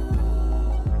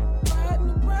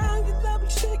 Riding around, you love me,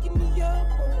 shaking me up,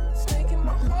 and it's making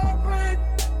my heart break.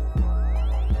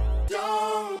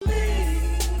 Don't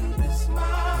leave, it's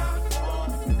my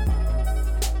fault.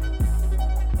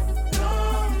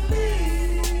 Don't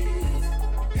leave,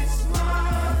 it's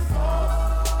my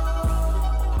fault.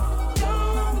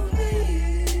 Don't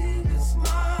leave, it's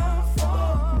my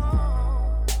fault.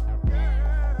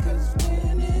 'Cause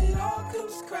when it all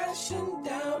comes crashing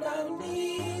down, I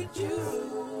need you.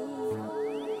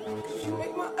 'Cause you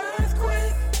make my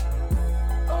earthquake.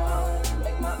 Oh, you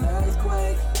make my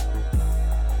earthquake.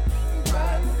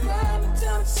 Riding around and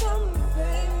down something,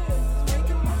 baby, it's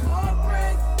making my heart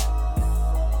break.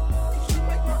 'Cause you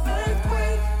make my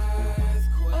earthquake.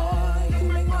 Oh, you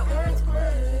make my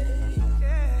earthquake.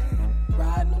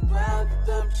 Riding around,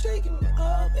 I'm shaking me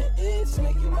up, and it's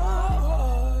making my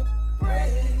heart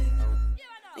break.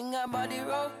 Think I body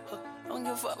roll, don't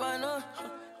give a fuck by none.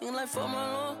 Ain't like fuck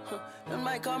my lord, them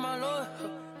might call my lord.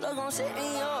 Love gon' set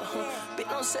me up, bitch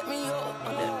don't set me up.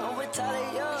 Don't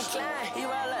retaliate, he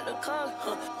ride like the car,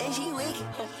 and she wicked,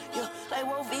 yeah, like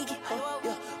Wolf Vicky,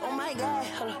 yeah. Oh my God,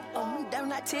 oh me damn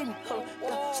not titty,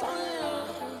 yeah. Slow it down,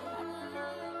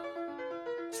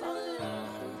 slow it down.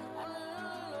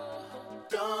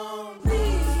 Don't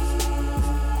leave,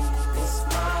 it's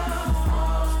my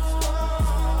fault.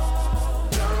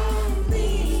 Don't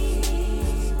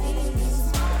leave, it's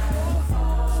my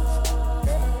fault.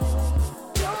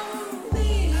 Don't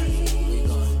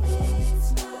leave, it's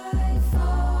my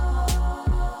fault.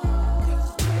 'Cause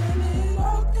when it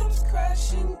all comes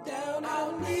crashing down,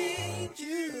 I'll need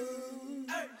you.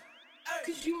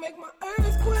 'Cause you make my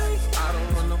earthquake. I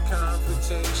don't want no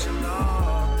confrontation, no.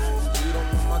 You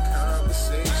don't want my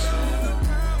conversation.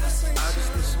 I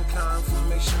just need some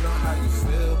confirmation on how you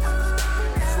feel.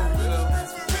 For real.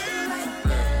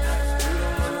 You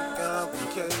don't want no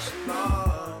complication, no. I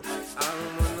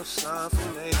don't want no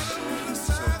confirmation.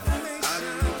 So I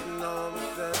didn't need to know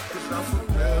that, 'cause I'm for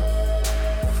real.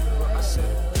 I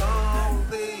said, don't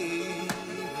leave,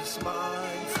 it's my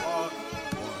fault.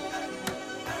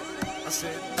 I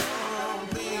said, don't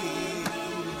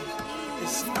leave,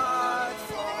 it's my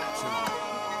fault.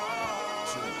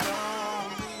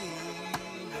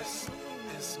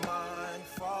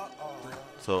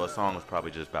 So a song was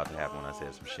probably just about to happen when I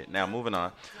said some shit. Now, moving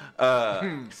on.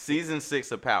 Season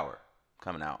 6 of Power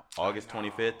coming out August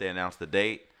 25th. They announced the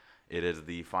date. It is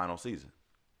the final season.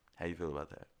 How you feel about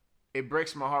that? It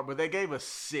breaks my heart, but they gave us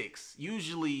 6.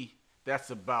 Usually, that's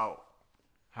about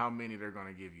how many they're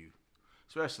gonna give you,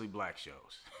 especially black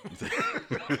shows.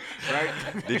 Right?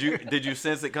 Did you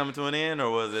sense it coming to an end, or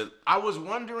was it? I was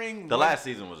wondering. The last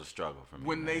season was a struggle for me.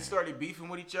 When they started beefing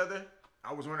with each other,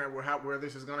 I was wondering where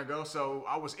this is gonna go. So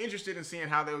I was interested in seeing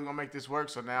how they were gonna make this work.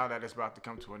 So now that it's about to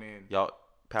come to an end, Y'all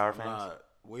Power fans?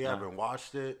 We haven't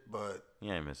watched it, but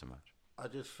You ain't missing much. I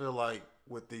just feel like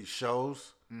with these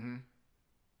shows,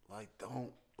 like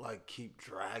don't like keep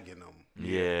dragging them.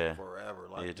 Yeah. Forever.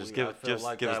 Like Yeah, just I give feel us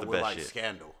like the that with, best like shit.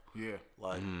 Scandal. yeah.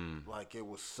 Like it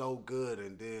was so good,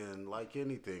 and then like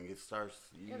anything, it starts.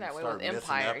 You're that way with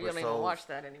Empire. You don't even watch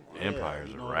that anymore. Empire's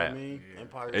you a know what wrap. I mean?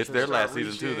 Empire It's should their start last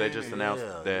season too. They just reaching, announced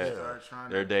that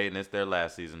Trying their to- date, and it's their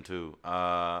last season too.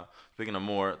 Speaking of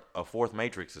more, a 4th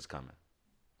Matrix is coming.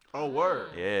 Oh,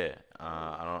 word. Yeah.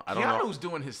 I don't know. Keanu's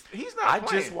doing his. He's not. I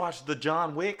playing. just watched the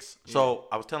John Wicks. So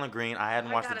I was telling Green I hadn't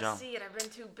I watched the gotta John. see it. I've been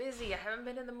too busy. I haven't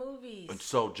been in the movies.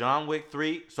 So John Wick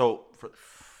 3. So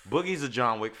Boogie's a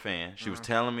John Wick fan. She was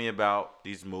telling me about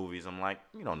these movies. I'm like,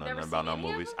 you don't know Never nothing about seen no any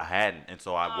of movies. them? I hadn't, and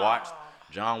so I watched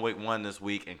John Wick 1 this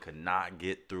week and could not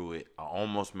get through it. I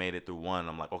almost made it through 1.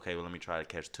 I'm like, okay, well let me try to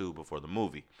catch 2 before the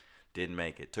movie. Didn't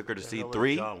make it. Took her to see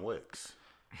 3. John Wicks.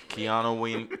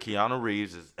 Keanu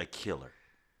Reeves is a killer.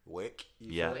 Wick.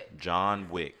 Yeah, Wick. John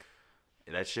Wick.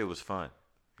 That shit was fun.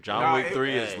 John Nah, Wick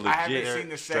 3 is legit. I haven't seen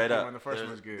the straight second up. one. The first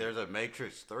one was good. There's a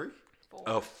Matrix 3.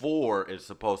 4 is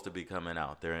supposed to be coming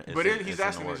out. But he's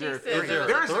asking, is there a He said third? there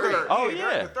There's a third. Oh, there's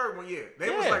yeah. the third one, yeah. They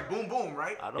was Yeah. like boom, boom,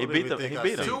 right? I don't He beat even them- think he I've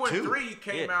beat them. seen 2 and 2. 3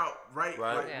 came Yeah. out right,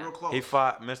 Right. like Yeah. real close. He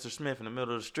fought Mr. Smith in the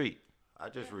middle of the street. I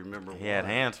just remember He had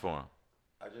hands for him.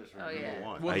 I just Oh, remember yeah.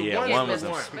 one. Well, the yeah, one one was was the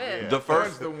a- one. Smith. The first,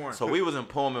 One's the one. so we was in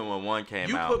Pullman when 1 came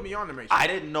You out. put me on the Matrix. I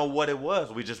didn't know what it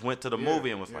was. We just went to the Yeah,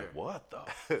 movie and was yeah. like, "What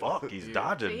the fuck? He's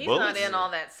dodging He's bullets." not in all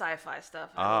that sci-fi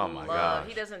stuff. Oh, my gosh.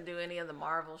 He doesn't do any of the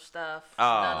Marvel stuff. Oh,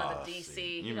 none of the DC.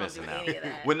 see, He you don't missing do out. any of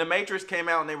that. When the Matrix came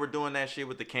out and they were doing that shit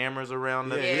with the cameras around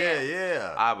the,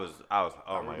 Yeah. I was,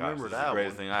 oh my gosh, remember this is that the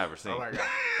greatest one. thing I ever seen. Oh my god.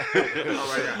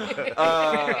 Oh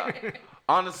my god.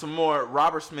 On to some more.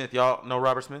 Robert Smith, y'all know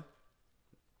Robert Smith?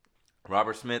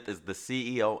 Robert Smith is the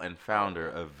CEO and founder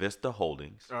of Vista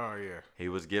Holdings. Oh yeah. He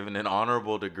was given an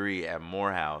honorable degree at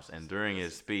Morehouse, and during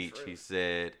his speech, he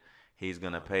said he's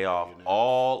going to pay off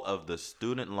all of the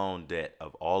student loan debt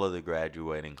of all of the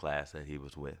graduating class that he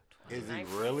was with. Is he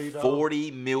really though?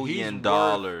 $40 million. He's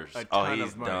worth a ton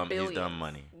He's of money. dumb. He's Billions. dumb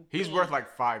money. He's worth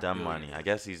like $5 Dumb billion. money. I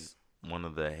guess he's one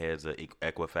of the heads of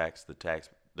Equifax,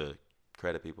 the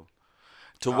credit people.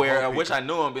 To where, hope he which I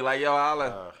knew him, be like, yo,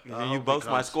 I'll you boast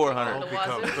my score, I Hunter. hope he The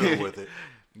comes wazoo. through with it.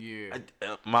 Yeah.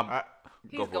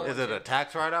 He's Go for going it. Is it a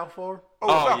tax write-off for? him? Oh,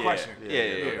 Oh, without yeah. question.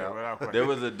 Yeah. Without question. There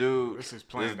was a dude. This is This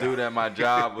planned dude out. at my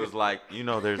job was like,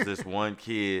 there's this one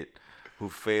kid who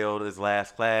failed his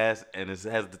last class and has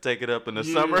to take it up in the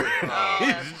summer.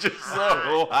 He's just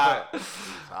so hot.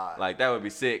 Like, that would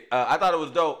be sick. I thought it was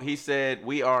dope. He said,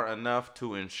 we are enough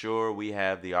to ensure we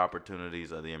have the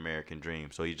opportunities of the American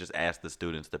dream. So he just asked the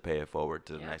students to pay it forward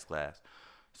to the next class.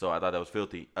 So I thought that was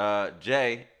filthy.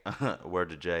 Jay, word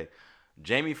to Jay.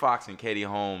 Jamie Foxx and Katie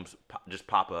Holmes just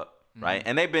pop up. Right,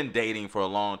 and they've been dating for a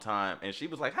long time, and she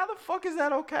was like, "How the fuck is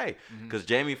that okay?" Because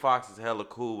Jamie Foxx is hella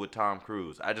cool with Tom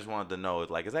Cruise. I just wanted to know,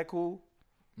 is that cool?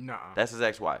 Nah, that's his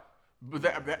ex-wife. But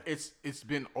that it's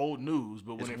been old news.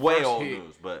 But when it's it way first old hit,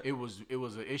 news, but it was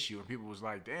an issue, and people was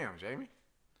like, "Damn, Jamie."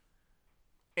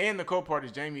 And the co-part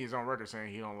is Jamie is on record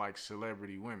saying he don't like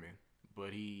celebrity women,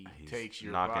 but he's takes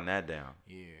your knocking that down.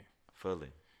 Yeah, fully.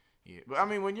 Yeah, but I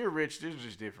mean, when you're rich, there's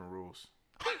just different rules.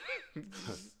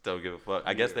 Don't give a fuck.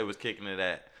 I guess they was kicking it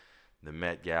at the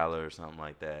Met Gala or something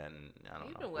like that, and I don't know.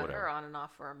 You've been with her on and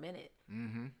off for a minute.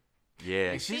 Mm-hmm.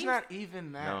 Yeah, she's not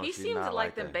even that. No, he she's seems not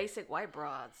like them that. basic white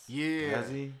broads. Yeah, Has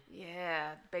he?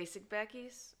 Yeah, basic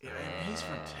Becky's. Yeah, he's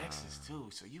from Texas too,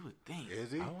 so you would think.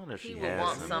 Is he? I wonder if He she would has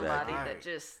want some somebody Becky. that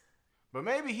just. But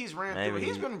maybe he's ran Maybe through it.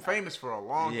 He's been famous for a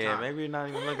long time. Yeah, maybe you're not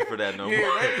even looking for that no more.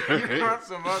 Yeah, maybe you want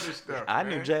some other stuff. I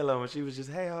man. knew J-Lo when she was just,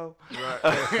 hey ho. Right.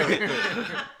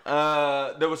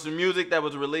 There was some music that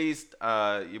was released.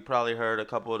 You probably heard a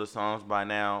couple of the songs by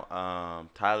now.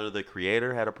 Tyler, the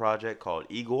Creator, had a project called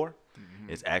Igor.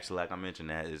 It's actually, like I mentioned,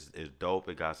 that is dope.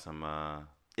 It got some.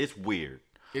 It's weird.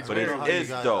 It's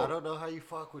dope. I don't know how you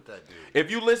fuck with that dude.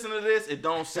 If you listen to this, it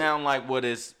don't sound like what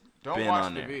it's been watch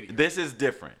on the there. video. This is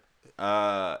different.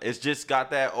 It's just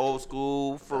got that old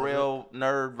school Pharrell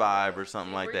nerd vibe or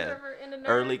something like Were you that. ever into nerd?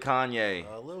 Early Kanye.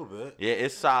 A little bit. Yeah,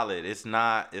 it's solid. It's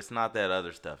not that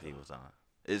other stuff he was on.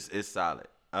 It's solid.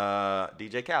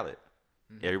 DJ Khaled.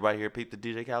 Everybody here peep the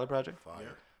DJ Khaled project?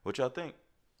 Fire. What y'all think?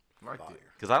 Liked it.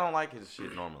 Because I don't like his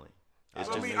shit normally. It's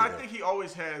I just mean, I think he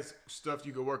always has stuff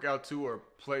you can work out to or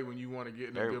play when you want to get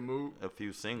in a good mood. a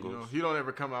few singles. You know, he don't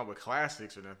ever come out with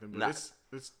classics or nothing, but Nah.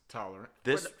 it's tolerant.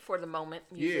 This For the moment.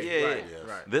 Yeah, music. right, Yes.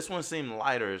 right. this one seemed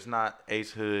lighter. It's not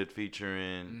Ace Hood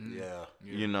featuring, Yeah.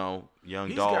 you know, Young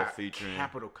He's Dolph got featuring.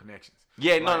 Capital Connections.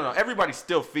 Yeah, no. Everybody's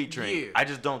still featuring. Yeah. I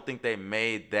just don't think they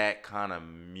made that kind of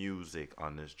music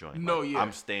on this joint. No, yeah.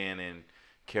 I'm staying in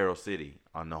Carol City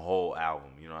on the whole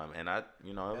album. You know what I mean? And it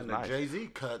was And the nice. Jay-Z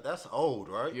cut, that's old,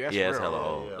 right? Yeah, that's Yeah, it's real. hella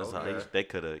old. yeah, That's how okay. they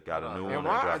could have got a new Yeah, one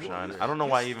why- and drop shine. I don't know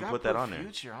why you even Stop put that on there.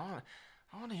 Future on.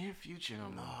 I want to hear Future no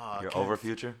more. Nah, I You're can't- over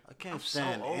Future? I can't I'm so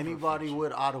stand over anybody Future.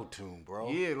 with auto-tune, bro.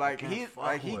 Yeah, I like can't he fuck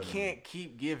like he with him. can't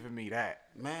keep giving me that.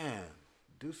 Man,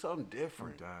 do something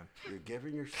different. I'm done. You're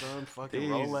giving your son fucking These-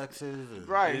 Rolexes. And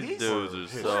Right, These he's dudes are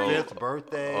his so 5th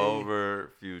birthday.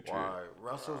 over Future. Why,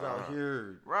 Russell's out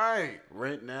here right.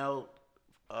 renting out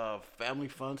family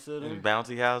fun center. And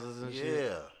bouncy houses and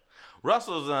shit. Yeah.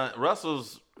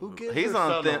 Russell's Who gives he's their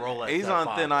on son a thin Rolex he's at on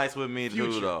 5? thin ice with me too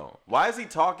Future. though. Why is he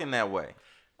talking that way?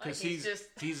 Because he's just-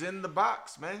 he's in the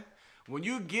box, man. When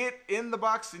you get in the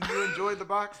box and you enjoy the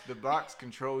box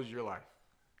controls your life.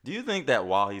 Do you think that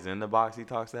while he's in the box he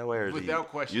talks that way, or is Without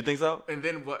question. You think so? And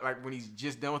then when he's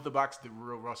just done with the box, the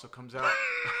real Russell comes out.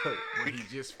 When he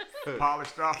just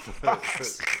polished off the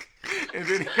box. And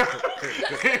then he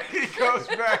goes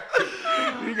back.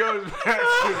 He goes back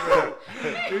to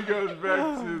that. He goes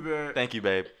back to that. Thank you,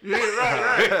 babe. Yeah,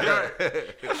 right.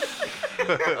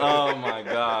 Oh my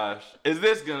gosh. Is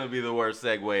this gonna be the worst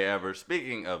segue ever?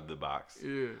 Speaking of the box.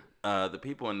 Yeah. The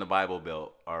people in the Bible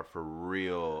Belt are for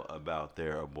real about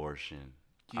their abortion.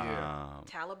 Yeah.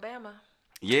 Alabama.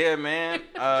 Yeah, man.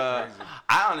 I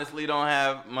honestly don't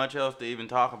have much else to even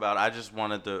talk about. I just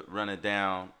wanted to run it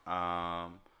down.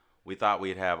 We thought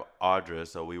we'd have Audra,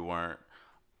 so we weren't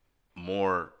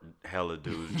more hella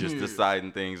dudes just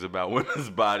deciding things about women's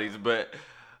bodies. But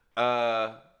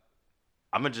I'm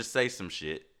going to just say some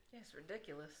shit. It's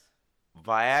ridiculous.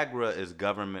 Viagra is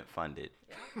government funded.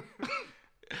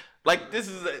 Like this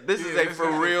is a this for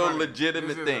isn't real funny.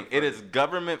 legitimate This thing. isn't It funny. is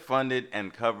government funded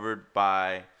and covered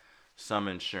by some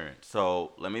insurance.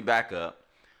 So let me back up.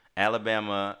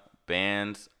 Alabama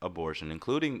bans abortion,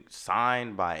 including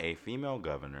signed by a female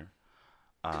governor.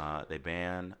 They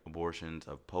ban abortions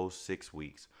of post 6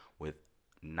 weeks with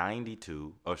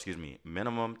minimum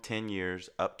 10 years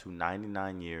up to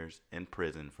 99 years in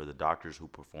prison for the doctors who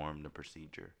perform the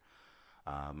procedure.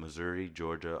 Missouri,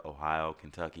 Georgia, Ohio,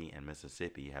 Kentucky, and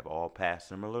Mississippi have all passed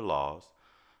similar laws,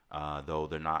 though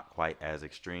they're not quite as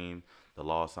extreme. The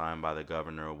law signed by the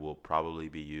governor will probably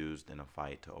be used in a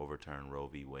fight to overturn Roe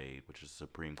v. Wade, which is a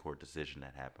Supreme Court decision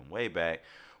that happened way back,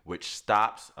 which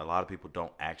stops, a lot of people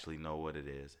don't actually know what it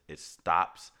is. It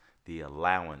stops the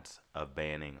allowance of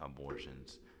banning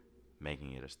abortions,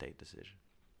 making it a state decision.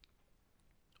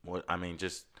 What I mean,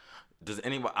 just does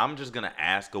anybody? I'm just gonna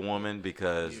ask a woman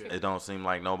because it don't seem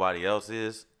like nobody else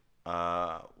is.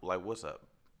 Like, what's up?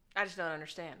 I just don't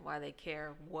understand why they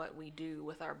care what we do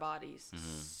with our bodies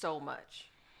so much.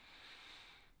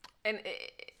 And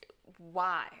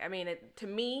why? I mean, to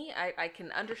me, I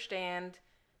can understand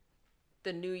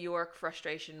the New York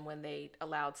frustration when they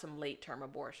allowed some late-term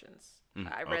abortions.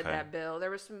 I read that bill. There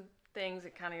were some things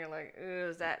that kind of you're like,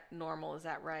 is that normal? Is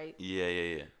that right?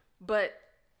 Yeah. But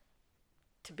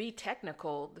to be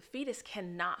technical, the fetus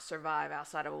cannot survive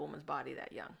outside of a woman's body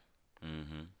that young.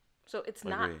 Mm-hmm. So it's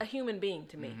not a human being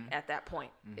to me at that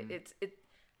point. Mm-hmm.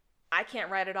 I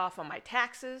can't write it off on my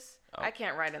taxes. I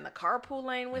can't ride in the carpool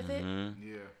lane with it.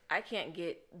 Yeah. I can't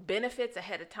get benefits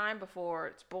ahead of time before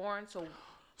it's born. So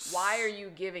why are you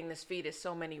giving this fetus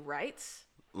so many rights?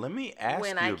 Let me ask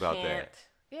you about that.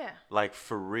 Yeah. Like,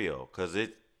 for real, because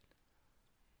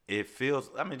it feels,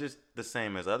 I mean, just the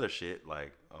same as other shit,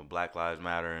 like Black Lives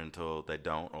Matter until they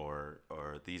don't, or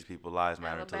these people lives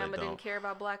matter until they don't. Alabama didn't care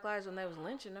about Black lives when they was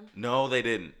lynching them. No, they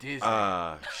didn't.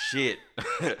 Shit.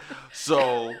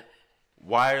 So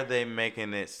why are they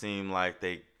making it seem like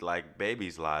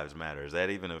babies' lives matter? Is that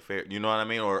even a fair, you know what I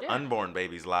mean? Or unborn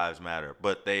babies' lives matter.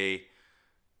 But they,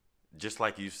 just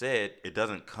like you said, it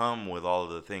doesn't come with all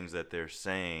of the things that they're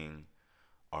saying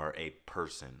are a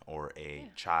person or a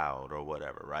child or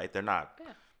whatever, right? They're not,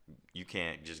 you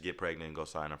can't just get pregnant and go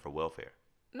sign up for welfare.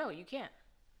 No, you can't.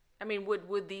 I mean,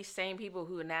 would these same people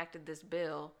who enacted this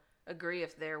bill agree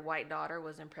if their white daughter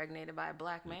was impregnated by a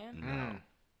black man?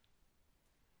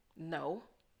 No.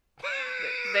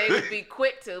 They would be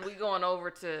quick to, we going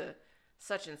over to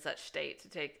such and such state to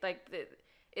take,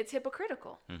 it's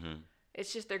hypocritical. Mm-hmm.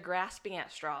 It's just they're grasping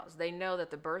at straws. They know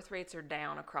that the birth rates are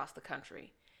down across the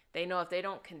country. They know if they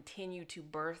don't continue to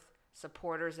birth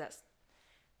supporters that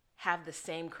have the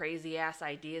same crazy ass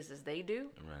ideas as they do,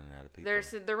 they're running out of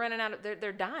people. They're running out of.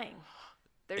 They're dying.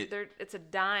 It's a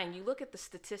dying. You look at the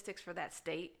statistics for that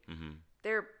state. Mm-hmm.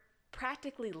 They're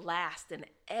practically last in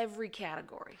every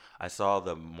category. I saw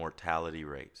the mortality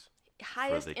rates.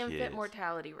 Highest infant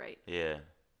mortality rate. Yeah.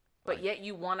 But yet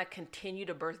you want to continue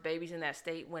to birth babies in that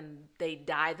state when they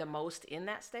die the most in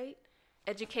that state.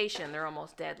 Education, they're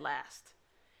almost dead last.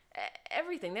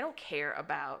 Everything. They don't care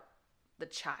about the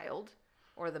child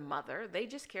or the mother. They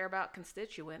just care about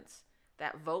constituents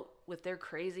that vote with their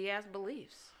crazy ass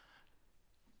beliefs.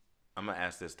 I'm going to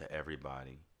ask this to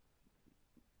everybody.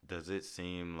 Does it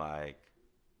seem like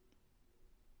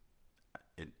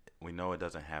we know it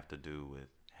doesn't have to do with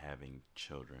having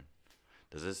children.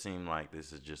 Does it seem like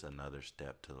this is just another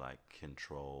step to like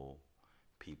control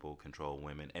people, control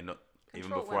women? And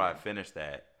even before I finish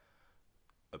that,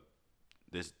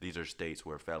 these are states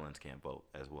where felons can't vote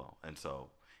as well. And so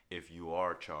if you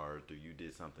are charged or you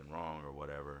did something wrong or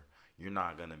whatever, you're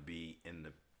not going to be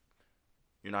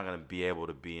able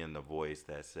to be in the voice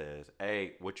that says,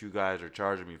 hey, what you guys are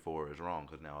charging me for is wrong,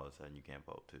 because now all of a sudden you can't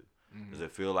vote too. Mm-hmm. Does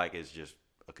it feel like it's just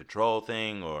a control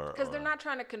thing? Or because they're not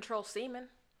trying to control semen.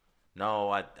 No,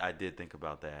 I did think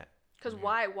about that. Because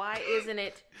why isn't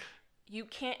it, you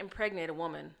can't impregnate a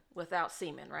woman without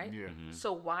semen, right? Yeah. Mm-hmm.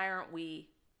 So why aren't we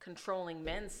controlling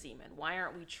men's semen? Why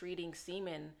aren't we treating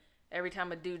semen every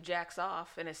time a dude jacks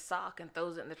off in his sock and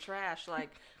throws it in the trash?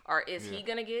 Like, is he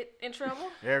gonna get in trouble?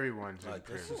 Everyone's like,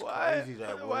 in this prison. is crazy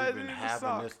that we're even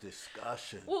having this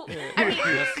discussion. Well, I mean,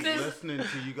 just listening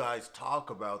to you guys talk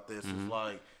about this is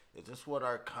like, is this what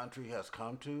our country has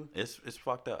come to? It's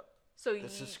fucked up. So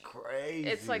this is crazy.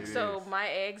 It's like, so my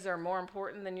eggs are more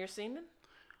important than your semen?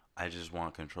 I just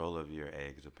want control of your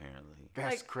eggs, apparently.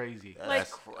 That's crazy.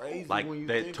 That's crazy. Like, when you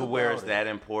that, think to where about it's it. that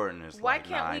important. It's why like,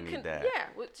 can't nah, we? I need that.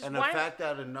 Yeah. And the fact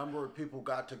that a number of people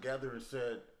got together and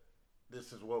said,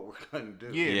 "This is what we're going to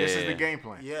do." Yeah, this is the game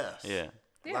plan. Yes. Yeah.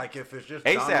 Like if it's just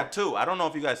ASAP too. I don't know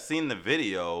if you guys seen the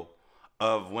video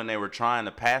of when they were trying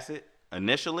to pass it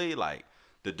initially. Like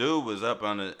the dude was up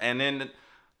on the, and then.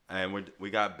 And we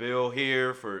got Bill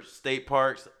here for state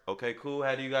parks. Okay, cool.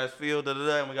 How do you guys feel?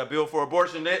 And we got Bill for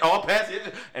abortion. They all pass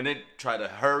it. And then try to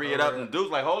hurry it up. And the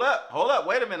dude's like, hold up.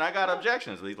 Wait a minute. I got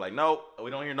objections. And he's like, no,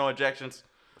 we don't hear no objections.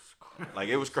 Like,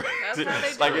 it was crazy.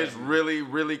 Like, it's really,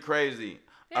 really crazy.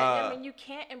 Yeah, I mean, you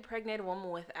can't impregnate a woman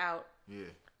without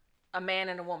a man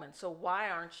and a woman. So why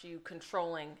aren't you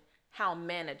controlling how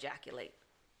men ejaculate?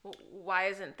 Why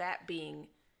isn't that being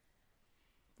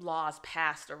laws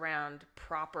passed around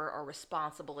proper or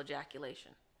responsible ejaculation?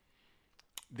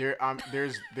 There's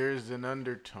an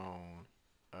undertone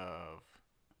of,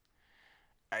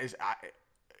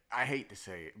 I hate to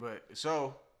say it, but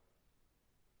so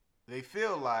they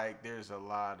feel like there's a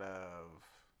lot of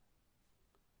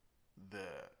the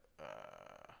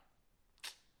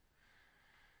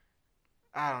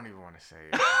I don't even want to say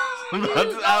it.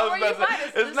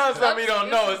 It's not something you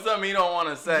don't know. It's something you don't want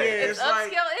to say. Yeah, it's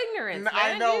upscale ignorance.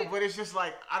 I know, but it's just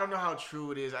like, I don't know how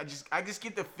true it is. I just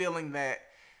get the feeling that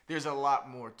there's a lot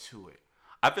more to it.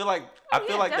 I feel like they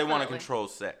want to definitely. control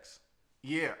sex.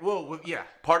 Yeah. Well, yeah.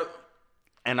 Part of,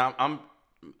 and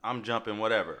I'm jumping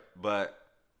whatever, but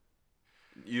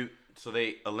so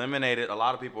they eliminated. A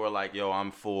lot of people are like, yo,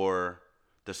 I'm for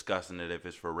discussing it if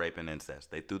it's for rape and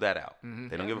incest. They threw that out.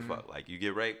 They don't give a fuck. Like, you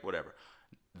get raped, whatever.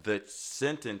 The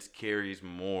sentence carries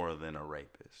more than a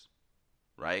rapist,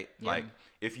 right? Yeah. Like,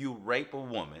 if you rape a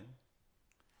woman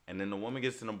and then the woman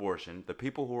gets an abortion, the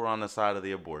people who are on the side of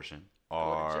the abortion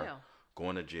are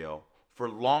going to jail for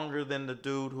longer than the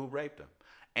dude who raped him.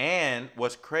 And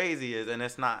what's crazy is, and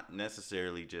it's not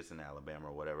necessarily just in Alabama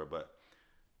or whatever, but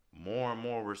more and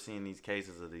more we're seeing these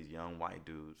cases of these young white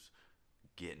dudes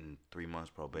getting 3 months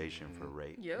probation for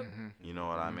rape. Yep. You know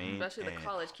what I mean? Especially the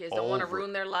college kids don't want to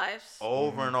ruin their lives.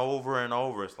 Over and over and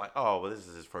over. It's like, oh, well, this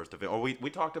is his first offense. Or we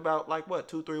talked about, like, what,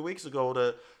 2-3 weeks ago,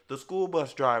 the school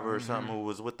bus driver or something who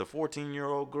was with the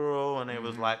 14-year-old girl, and it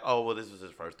was like, oh, well, this was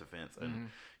his first offense. And,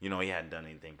 you know, he hadn't done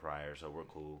anything prior, so we're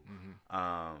cool.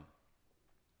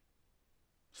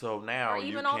 So now or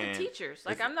even all the teachers.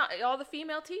 Like, I'm not, all the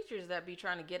female teachers that be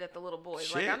trying to get at the little boys.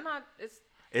 Shit. Like, I'm not,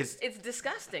 it's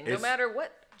disgusting, no matter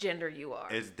what gender you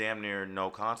are. It's damn near no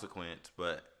consequence,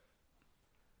 but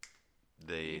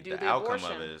the outcome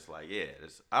abortion. of it is like, yeah,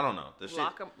 I don't know.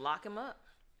 Lock him up.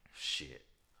 Shit.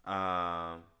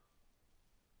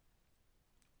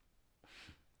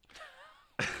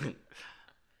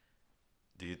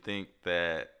 Do you think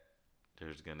that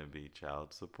there's gonna be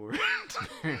child support?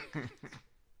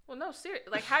 Well, no,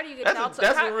 seriously. Like, how do you get child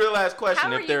support? That's a real ass question.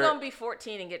 How are you gonna be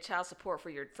 14 and get child support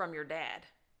from your dad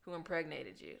who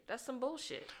impregnated you? That's some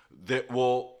bullshit.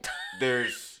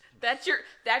 There's that's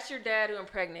your dad who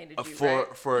impregnated you,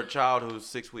 for a child who's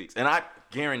 6 weeks, and I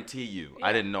guarantee you,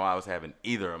 I didn't know I was having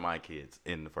either of my kids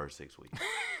in the first 6 weeks.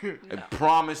 I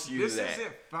promise you this that. This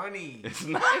isn't funny. It's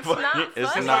not funny.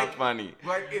 It's not funny.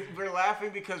 Like, we're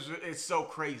laughing because it's so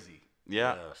crazy.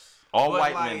 Yeah. Yes. All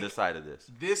white men decided this.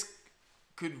 This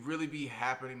could really be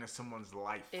happening to someone's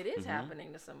life. It is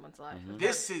happening to someone's life.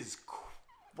 This is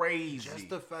crazy. Just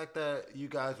the fact that you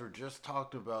guys were just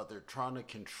talking about they're trying to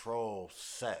control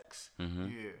sex.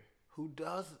 Yeah. Who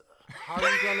does? How are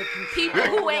you gonna control people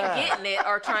who ain't getting it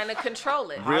are trying to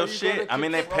control it? Real shit. I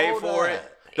mean, they pay for it.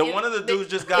 One of the dudes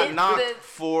just got knocked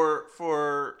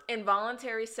for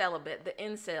involuntary celibate, the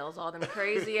incels, all them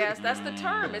crazy ass. That's the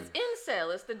term. It's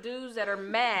incel. It's the dudes that are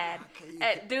mad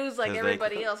at dudes like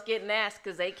everybody else getting ass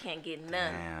because they can't get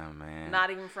none. Damn, man. Not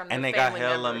even from their family members. And they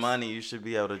got hella money. You should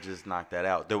be able to just knock that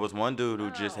out. There was one dude who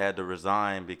just had to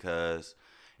resign because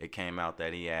it came out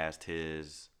that he asked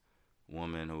his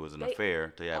woman who was an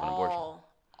affair to have an abortion.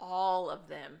 All of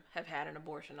them have had an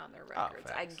abortion on their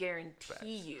records. I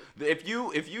guarantee you. If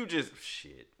you just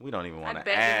shit, we don't even want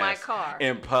to ask my car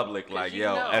in public like,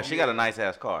 yo, she got a nice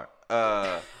ass car.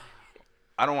 I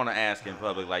don't want to ask in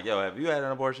public like, yo, have you had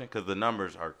an abortion? Because the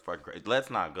numbers are fucking crazy. Let's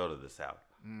not go to the South.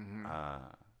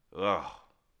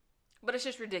 But it's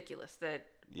just ridiculous that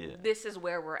this is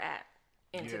where we're at.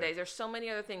 In today, there's so many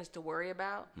other things to worry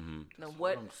about than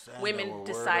what women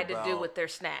decide to do with their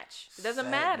snatch. It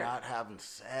doesn't matter. Not having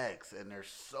sex, and there's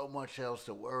so much else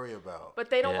to worry about. But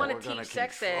they don't want to teach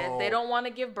sex ed. They don't want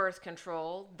to give birth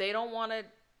control. They don't want to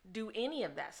do any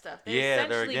of that stuff. They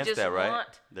they're against that, right?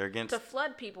 They're against to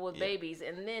flood people with babies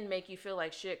and then make you feel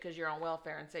like shit because you're on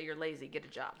welfare and say you're lazy. Get a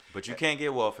job. But you can't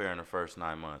get welfare in the first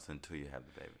 9 months until you have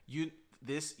the baby. You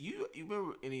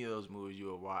remember any of those movies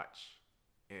you would watch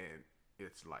and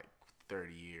it's like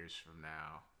 30 years from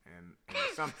now, and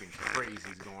something crazy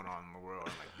is going on in the world.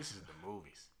 Like, this is the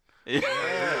movies.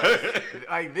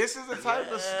 Like, this is the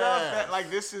type of stuff that, like,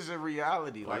 this is a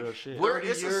reality. Like,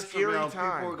 it's a scary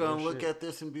time. People are gonna look at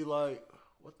this and be like,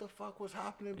 "What the fuck was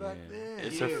happening back then?"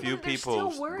 It's a few people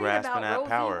grasping about that Roe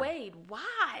power. V. Wade.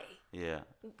 Why? Yeah.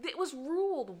 It was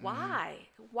ruled. Why?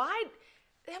 Why?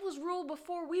 That was ruled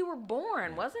before we were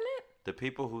born, wasn't it? The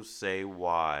people who say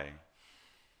why.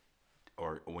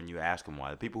 Or when you ask them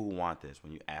why, the people who want this,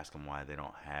 when you ask them why, they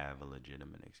don't have a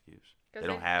legitimate excuse. They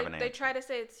don't have an answer. They try to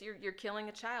say it's you're killing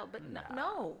a child, but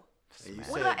no.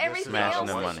 What about everything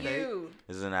else with you?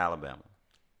 This is in Alabama.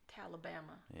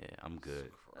 Alabama. Yeah, I'm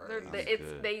good.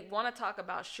 They want to talk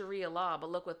about Sharia law,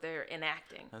 but look what they're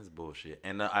enacting. That's bullshit.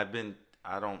 And I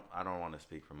don't want to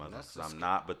speak for Muslims because I'm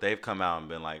not, but they've come out and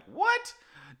been like, what?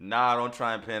 Nah, don't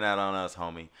try and pin that on us,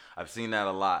 homie. I've seen that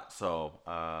a lot. So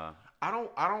I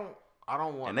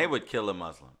don't want. And they would kill a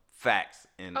Muslim. Facts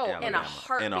in Alabama. In a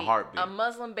heartbeat. In a heartbeat. A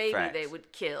Muslim baby Facts. they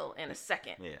would kill in a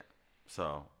second. Yeah.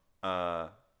 So,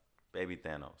 baby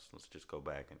Thanos. Let's just go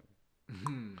back and.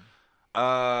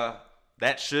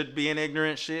 That should be an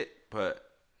ignorant shit, but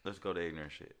let's go to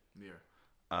ignorant shit.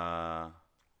 Yeah.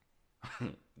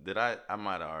 I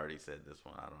might have already said this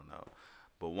one. I don't know.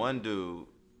 But one dude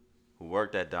who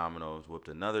worked at Domino's whooped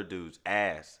another dude's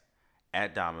ass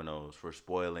at Domino's for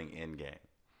spoiling Endgame.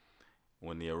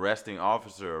 When the arresting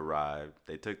officer arrived,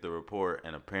 they took the report,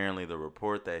 and apparently the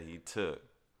report that he took,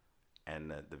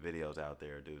 and the video's out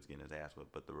there, dude's getting his ass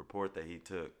whipped, but the report that he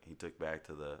took back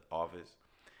to the office,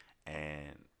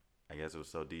 and I guess it was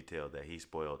so detailed that he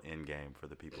spoiled Endgame for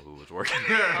the people who was working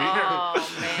there.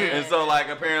 Oh, man. And so, like,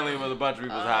 apparently it was a bunch of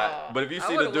people's hot. But if you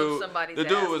see the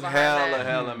dude was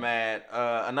hella mad.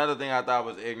 Another thing I thought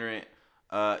was ignorant.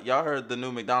 Y'all heard the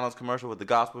new McDonald's commercial with the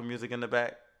gospel music in the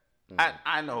back?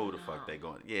 I know who the fuck they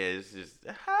going. Yeah, it's just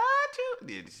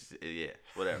yeah,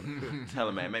 whatever. Tell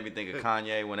him, man. Made me think of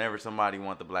Kanye. Whenever somebody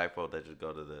want the black folk, they just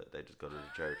go to the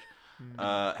church.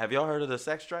 Have y'all heard of the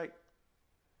sex strike?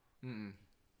 Mm-mm.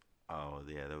 Oh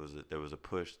yeah, there was a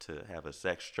push to have a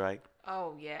sex strike.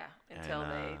 Oh yeah, until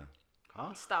they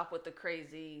stop with the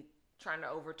crazy trying to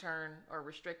overturn or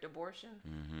restrict abortion.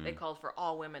 Mm-hmm. They called for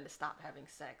all women to stop having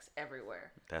sex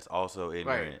everywhere. That's also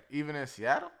ignorant. Wait, even in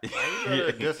Seattle?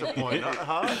 Disappointing.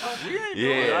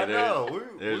 Yeah, I know.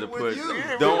 There's a push. You.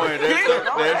 Don't worry, we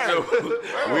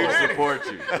support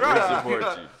you. We support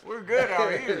you. We're good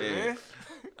out here, man.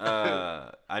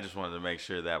 I just wanted to make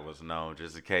sure that was known,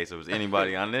 just in case there was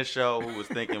anybody on this show who was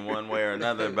thinking one way or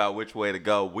another about which way to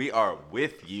go. We are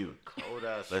with you.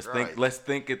 Let's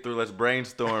think it through. Let's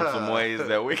brainstorm some ways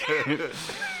that we can.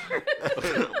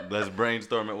 Let's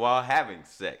brainstorm it while having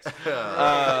sex.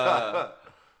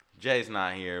 Jay's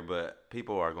not here, but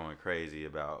people are going crazy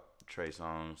about Trey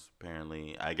Songz.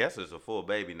 Apparently, I guess it's a full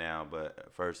baby now, but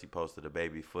at first he posted a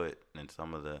baby foot and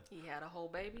some of the. He had a whole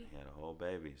baby.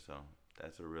 So.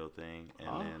 That's a real thing,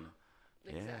 and then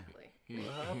exactly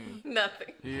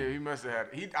nothing. Yeah, he must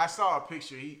have had. I saw a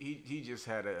picture. He just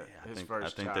had his first. I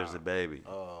think child. there's a baby.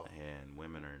 Oh, and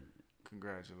women are.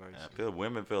 Congratulations.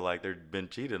 Women feel like they've been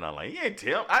cheated on. Like, he ain't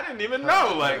Tim. I didn't even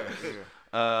know. Like,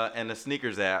 and the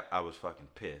sneakers app, I was fucking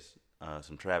pissed.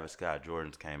 Some Travis Scott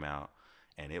Jordans came out,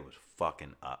 and it was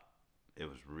fucking up. It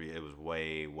was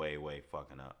way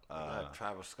fucking up.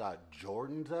 Travis Scott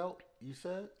Jordans out, you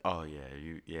said? Oh yeah,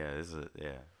 this is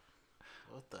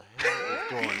What the hell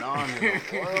is going on in the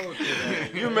world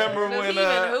today? You remember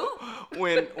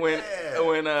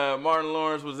when Martin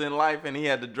Lawrence was in Life and he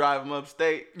had to drive him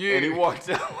upstate? Yeah. And he walked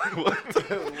out like, what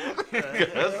the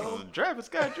hell? Travis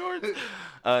Scott Jordan.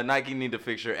 Nike need to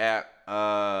fix your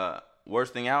app.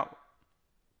 Worst thing out?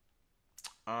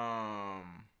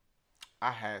 I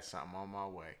had something on my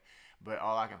way, but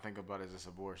all I can think about is this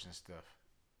abortion stuff.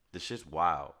 This shit's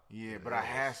wild. Yeah, but I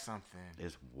had something.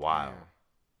 It's wild.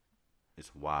 Yeah.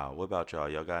 It's wild. What about y'all?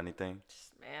 Y'all got anything?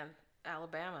 Man,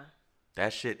 Alabama.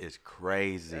 That shit is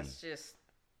crazy. That's just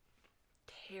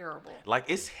terrible. Like,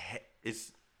 it's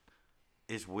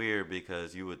weird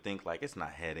because you would think, like, it's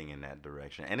not heading in that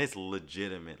direction. And it's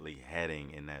legitimately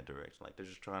heading in that direction. Like, they're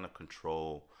just trying to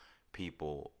control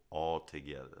people all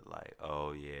together. Like,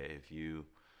 oh yeah, if you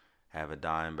have a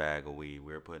dime bag of weed,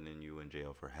 we're putting you in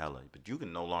jail for hella. But you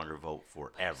can no longer vote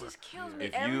forever. It just kills me.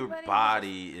 If your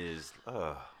body is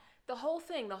the whole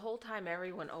time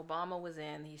when Obama was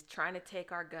in, he's trying to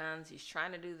take our guns, he's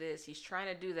trying to do this, he's trying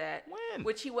to do that. When?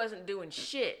 Which he wasn't doing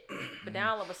shit. But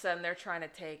now all of a sudden they're trying to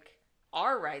take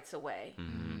our rights away.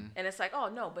 Mm-hmm. And it's like, oh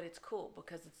no, but it's cool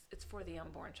because it's for the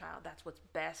unborn child. That's what's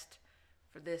best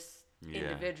for this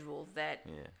individual that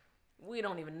we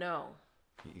don't even know.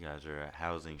 You guys are a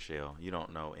housing shell. You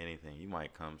don't know anything. You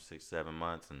might come 6-7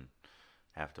 months and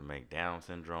have to make Down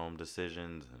syndrome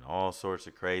decisions and all sorts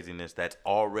of craziness. That's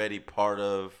already part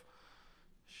of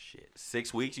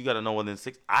 6 weeks. You got to know within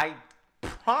 6. I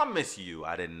promise you,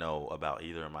 I didn't know about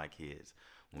either of my kids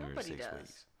when we were 6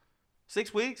 weeks.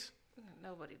 6 weeks?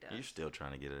 Nobody does. You're still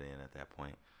trying to get it in at that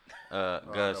point.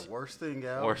 Gus, the worst thing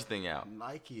out.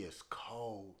 Nike is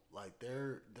cold. Like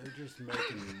they're just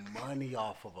making money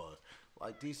off of us.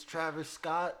 Like these Travis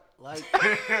Scott, like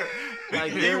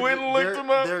he went and looked them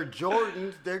up. They're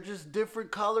Jordans. They're just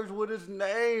different colors with his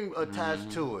name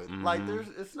attached to it. Mm-hmm. Like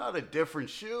it's not a different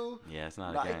shoe. Yeah, it's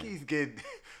not Nike's a game. getting.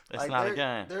 It's not a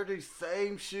game. They're the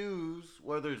same shoes,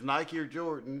 whether it's Nike or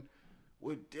Jordan,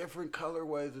 with different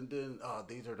colorways, and then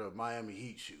these are the Miami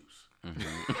Heat shoes.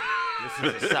 Mm-hmm.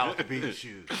 This is the South Beach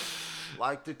shoes.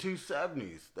 Like the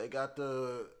 270s, they got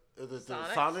the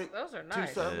Sonic. Those are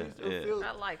nice. 270s. Yeah.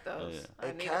 I like those. Yeah.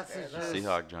 I need a pair of those.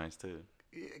 Seahawk joints too.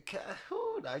 Yeah,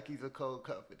 Nike's a cold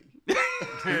company.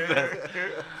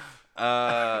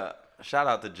 Shout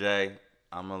out to Jay.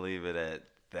 I'm gonna leave it at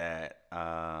that.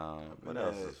 What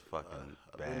else is fucking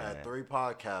bad? I've been at 3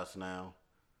 podcasts now.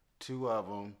 2 of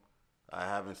them, I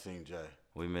haven't seen Jay.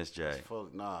 We miss Jay.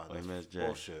 That's miss Jay.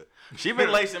 bullshit. She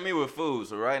been lacing me with food,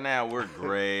 so right now we're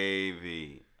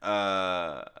gravy.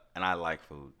 And I like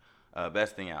food.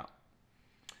 Best thing out.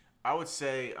 I would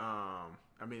say, I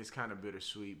mean, it's kind of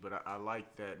bittersweet, but I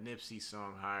like that Nipsey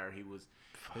song Higher.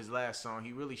 His last song,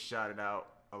 he really shouted out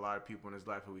a lot of people in his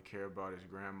life who we care about, his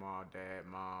grandma, dad,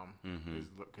 mom,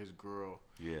 his girl.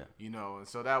 Yeah. You know, and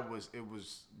so it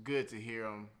was good to hear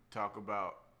him talk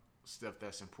about stuff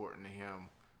that's important to him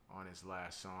on his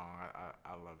last song.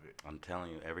 I love it. I'm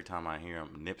telling you, every time I hear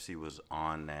him, Nipsey was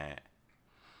on that.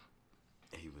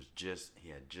 He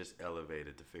had just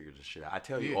elevated to figure the shit out. I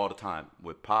tell you all the time,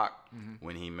 with Pac,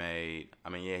 when he made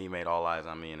All Eyes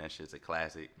on Me, and that shit's a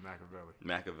classic.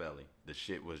 Machiavelli. The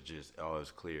shit was just, it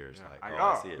was clear. It's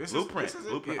I see it. Blueprint.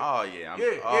 Blueprint. Yeah.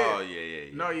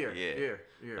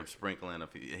 Yeah. I'm sprinkling a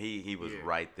few. He was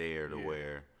right there to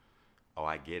where,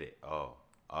 I get it.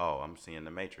 I'm seeing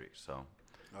the Matrix. So,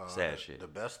 sad shit. The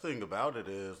best thing about it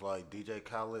is, like, DJ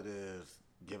Khaled is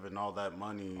giving all that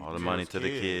money, to the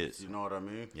kids. You know what I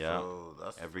mean? Yeah. So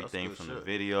that's everything that's from shit. the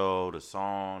video, the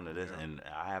song, to this, and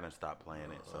I haven't stopped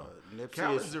playing it. So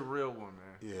Khaled's a real one,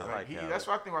 man. Yeah, I like Khaled. That's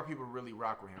why I think why people really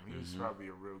rock with him. He was probably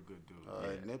a real good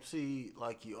dude. Nipsey,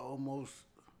 like, you almost,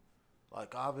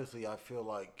 like, obviously, I feel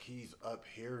like he's up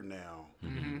here now.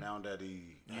 Now that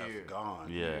he has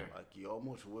gone, like, you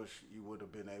almost wish you would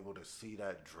have been able to see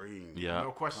that dream. Yeah,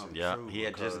 no question. Yeah, he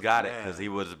had just got it because he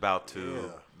was about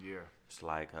to. Yeah. It's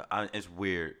like, it's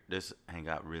weird. This ain't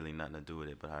got really nothing to do with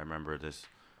it, but I remember this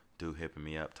dude hipping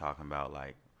me up talking about,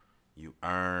 like, you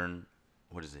earn,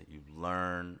 what is it? You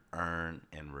learn, earn,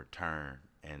 and return.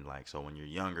 And, like, so when you're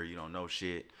younger, you don't know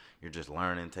shit. You're just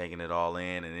learning, taking it all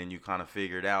in, and then you kind of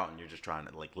figure it out, and you're just trying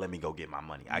to, like, let me go get my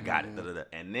money. I got it. Da-da-da.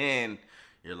 And then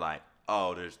you're like,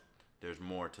 oh, there's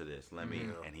more to this. Let me,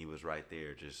 and he was right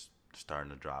there just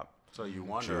starting to drop. So you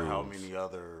wonder how many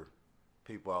other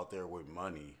people out there with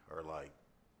money are, like,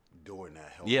 doing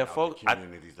that, helping out folks, the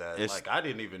communities. I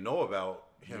didn't even know about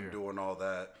him doing all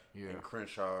that in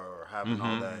Crenshaw or having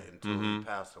all that until he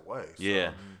passed away. So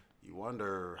you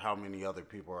wonder how many other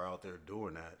people are out there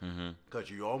doing that.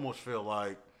 Because you almost feel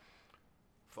like,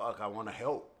 fuck, I want to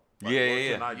help. Like, what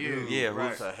can I do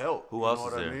to help? Who else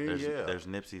is there? I mean? There's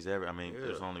Nipsey's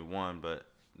there's only one, but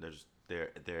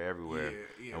they're everywhere.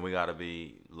 And we got to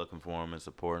be looking for them and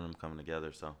supporting them, coming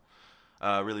together. So,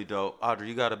 really dope. Audrey,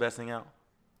 you got a best thing out?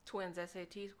 Twins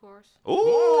SAT scores. Ooh!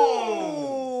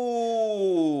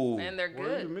 And they're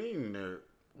good.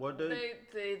 What do you mean?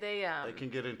 They they can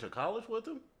get into college with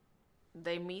them?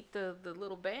 They meet the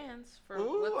little bands for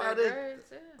Ooh, with their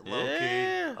grades. Yeah. Low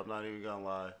key, I'm not even gonna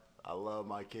lie. I love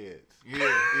my kids.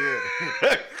 Yeah.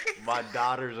 My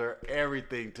daughters are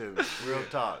everything to me. Real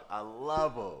talk. I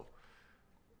love them.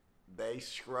 They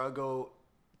struggle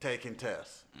taking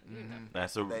tests.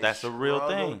 That's a real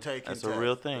thing. That's a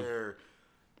real thing.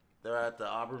 They're at the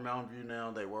Auburn Mountain View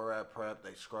now. They were at prep.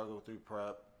 They struggled through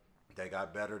prep. They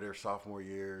got better their sophomore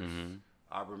years.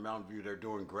 Auburn Mountain View, they're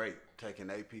doing great. Taking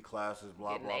AP classes,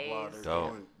 blah, blah,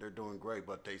 blah. They're doing great,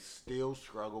 but they still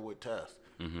struggle with tests.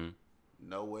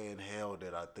 No way in hell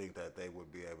did I think that they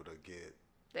would be able to get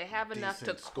They have enough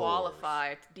to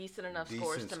qualify, decent enough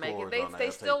scores to make it.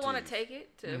 They still want to take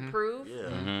it to improve.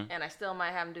 And I still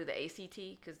might have them do the ACT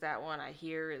because that one I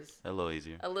hear is a little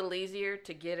easier. A little easier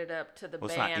to get it up to the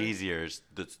band. It's not easier.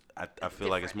 I feel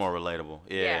like it's more relatable.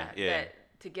 Yeah.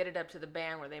 To get it up to the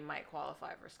band where they might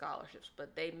qualify for scholarships.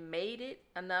 But they made it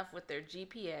enough with their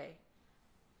GPA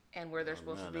and where they're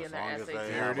supposed to be in their SAT.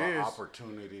 They have an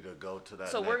opportunity to go to that.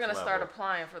 So we're gonna start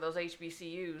applying for those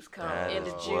HBCUs come into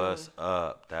June. What's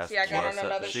up? That's I got on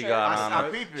another shirt.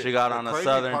 She got on a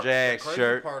Southern Jags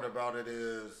shirt. The crazy part about it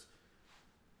is,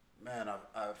 man,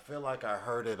 I feel like I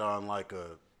heard it on like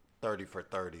a 30 for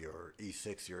 30 or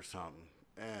E60 or something.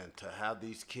 And to have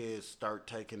these kids start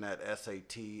taking that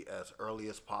SAT as early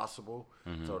as possible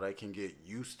so they can get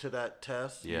used to that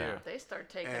test. Yeah. They start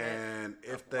taking it. And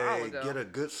if they get a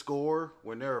good score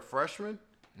when they're a freshman,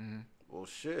 well,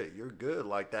 shit, you're good.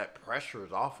 Like, that pressure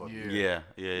is off of you. Yeah.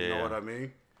 You know what I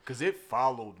mean? Because it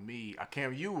followed me.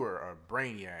 You were a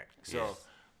brainiac. So,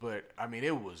 but, I mean,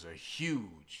 it was a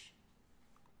huge.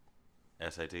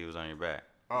 SAT was on your back.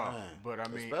 But I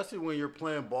mean, especially when you're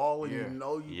playing ball and you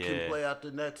know you can play at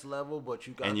the next level, but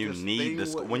you got and you this need thing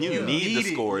the when you need the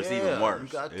score, it's even worse. You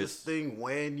got this thing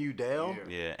weighing you down.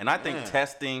 Yeah, and I think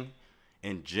testing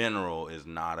in general is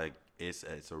not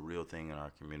it's a real thing in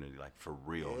our community, like for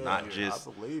real. Not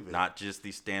just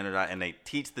these standardized, and they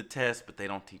teach the test, but they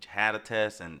don't teach how to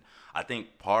test. And I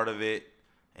think part of it,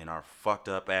 in our fucked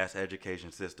up ass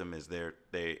education system is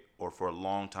or for a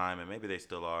long time, and maybe they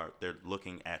still are, they're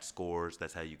looking at scores.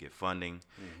 That's how you get funding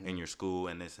in your school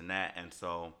and this and that. And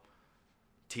so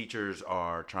teachers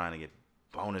are trying to get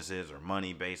bonuses or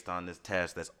money based on this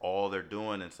test. That's all they're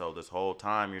doing. And so this whole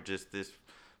time you're just this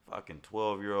fucking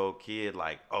 12-year-old kid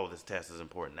like, oh, this test is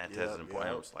important, that test is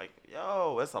important. It's like,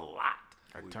 yo, it's a lot.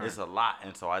 It's a lot.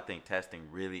 And so I think testing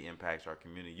really impacts our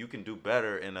community. You can do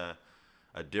better in a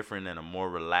different and a more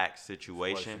relaxed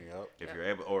situation if you're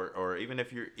able, or even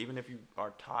if you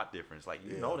are taught different. It's like,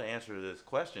 you know the answer to this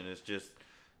question. It's just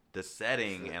the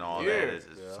setting and all that is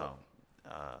so.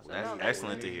 That's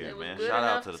excellent to hear, man. Shout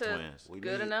out to the twins.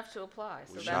 Good enough to apply.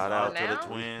 So shout out to the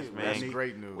twins, man. That's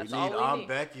great news. We need Aunt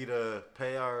Becky to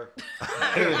pay our.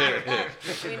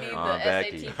 We need the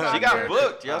Becky. SAT. She got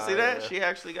booked. Y'all see that? She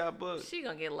actually got booked. She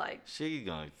gonna get like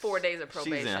 4 days of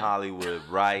probation. She's in Hollywood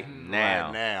right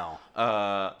now.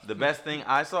 The best thing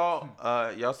I saw,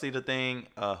 y'all see the thing,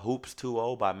 Hoops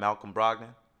 2-0 by Malcolm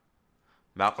Brogdon.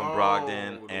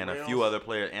 Brogdon and a few other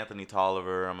players, Anthony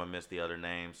Tolliver, I'm going to miss the other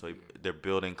names. So they're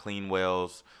building clean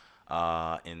wells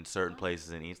in certain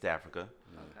places in East Africa.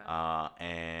 Okay.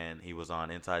 And he was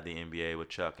on Inside the NBA with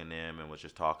Chuck and them and was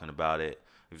just talking about it.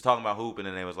 He was talking about hooping,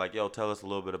 and they was like, yo, tell us a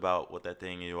little bit about what that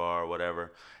thing you are or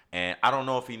whatever. And I don't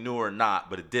know if he knew or not,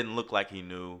 but it didn't look like he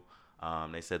knew.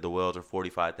 They said the wells are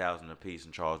 $45,000 a piece,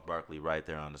 and Charles Barkley right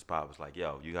there on the spot was like,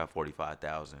 yo, you got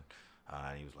 $45,000.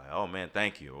 And he was like, oh, man,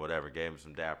 thank you, or whatever. Gave him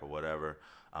some dap or whatever.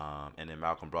 And then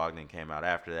Malcolm Brogdon came out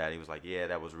after that. He was like, yeah,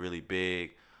 that was really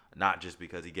big, not just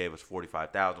because he gave us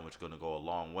 $45,000, which is going to go a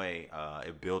long way.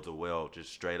 It builds a well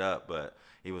just straight up. But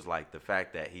he was like, the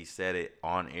fact that he said it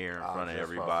on air in front of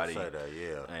everybody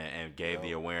and gave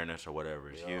the awareness or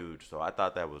whatever is huge. So I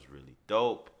thought that was really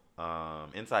dope.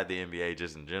 Inside the NBA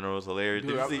just in general is hilarious.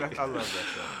 Dude, I love that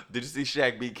show. Did you see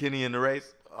Shaq beat Kenny in the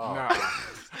race? Nah.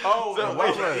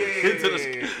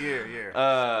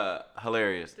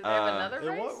 Hilarious. Did they have another race?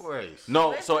 In what race?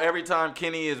 No, so every time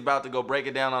Kenny is about to go break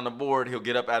it down on the board, he'll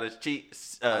get up out his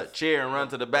chair and run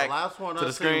to the back the last one to the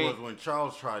I screen. seen was when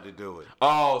Charles tried to do it.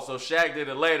 Oh, so Shaq did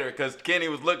it later because Kenny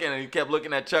was looking and he kept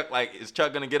looking at Chuck like, is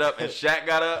Chuck going to get up? And Shaq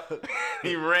got up.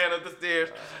 He ran up the stairs.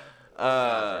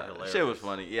 Shit was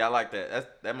funny. Yeah, I like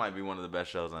that. That might be one of the best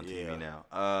shows on TV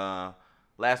now.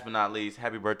 Last but not least,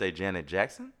 happy birthday, Janet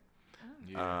Jackson.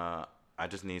 Yeah. I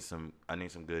need some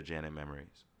good Janet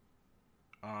memories.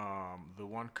 The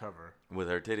one cover with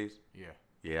her titties. Yeah.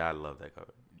 Yeah, I love that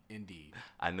cover. Indeed.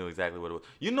 I knew exactly what it was.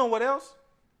 You know what else?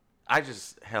 I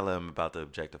just hella am about to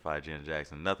objectify Janet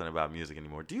Jackson. Nothing about music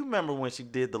anymore. Do you remember when she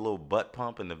did the little butt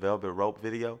pump in the Velvet Rope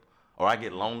video? Or I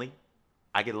Get Lonely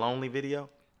video?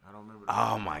 I don't remember.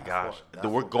 Oh my gosh!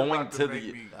 We're going to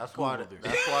the. That's why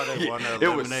they want to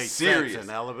eliminate sex in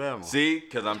Alabama. See,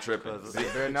 because I'm tripping.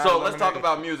 So let's talk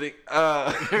about music.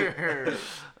 I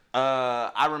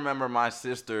remember my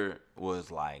sister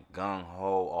was like gung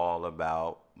ho all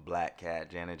about Black Cat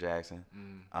Janet Jackson,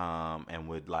 and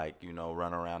would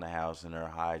run around the house in her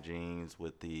high jeans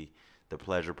with the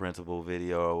Pleasure Principle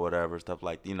video or whatever stuff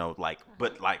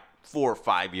but 4 or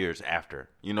 5 years after,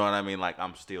 you know what I mean?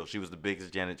 She was the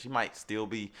biggest she might still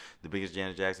be the biggest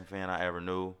Janet Jackson fan I ever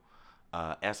knew.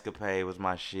 Escapade was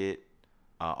my shit.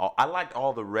 I liked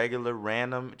all the regular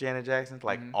random Janet Jacksons,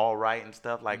 All Right and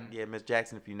stuff. Miss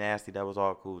Jackson, If You Nasty, that was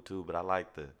all cool too. But I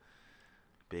liked the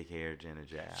big hair Janet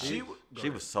Jackson. She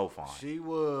was so fine. She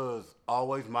was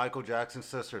always Michael Jackson's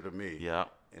sister to me. Yeah.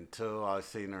 Until I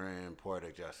seen her in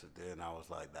Poetic Justice, then I was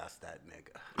like, "That's that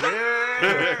nigga."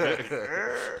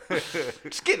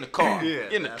 Just get in the car,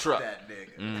 get in the truck. That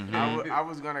nigga. Mm-hmm. I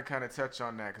was gonna kind of touch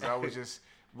on that because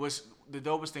was the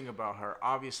dopest thing about her.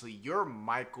 Obviously, you're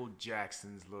Michael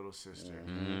Jackson's little sister,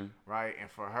 right? And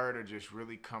for her to just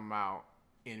really come out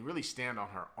and really stand on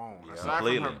her own, aside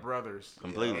from her brothers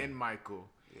and Michael,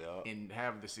 and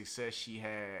have the success she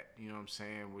had, you know what I'm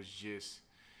saying, was just.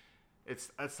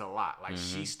 It's a lot.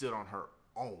 She stood on her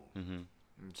own.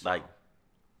 So, like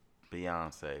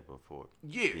Beyonce before.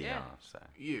 Yeah. Beyonce.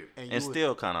 Yeah. And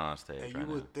still kind of on stage. And you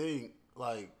would think,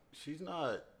 she's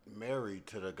not married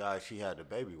to the guy she had the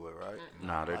baby with, right?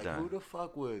 Nah, they're done. Who the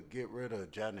fuck would get rid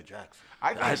of Janet Jackson?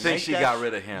 I think she got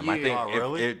rid of him. Yeah. I think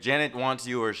if Janet wants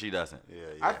you or she doesn't. Yeah.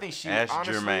 I think she, Ask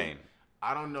honestly, Jermaine.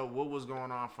 I don't know what was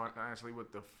going on financially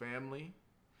with the family,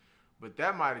 but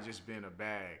that might have just been a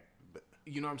bag.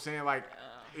 You know what I'm saying?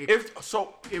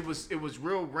 It was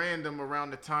real random around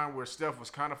the time where stuff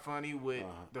was kind of funny with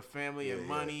the family and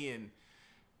money, and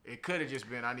It could have just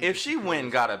been. I need. If she went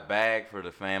and got a bag for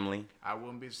the family, I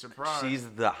wouldn't be surprised.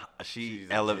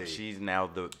 She's now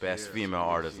the best female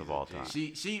artist of all time.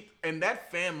 She and that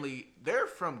family, they're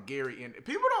from Gary, and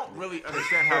people don't really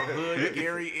understand how hood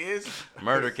Gary is.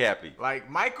 Murder Cappy. Like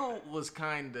Michael was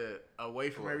kind of away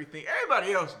from everything.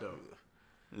 Everybody else though.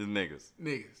 The niggas.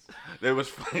 It was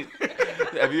funny.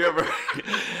 Have you ever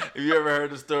heard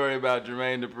the story about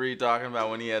Jermaine Dupri talking about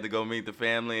when he had to go meet the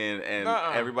family and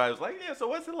everybody was like, yeah, so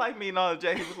what's it like meeting all the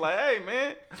Jay? He was like, hey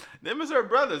man, them is her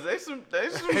brothers. They some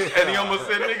and he almost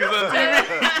said niggas on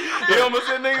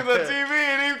TV.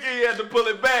 And he had to pull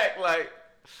it back like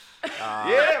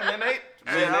yeah,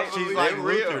 man, she's like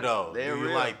Luther though. They're Do you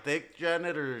real. like thick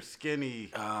Janet or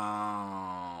skinny?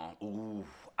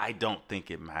 I don't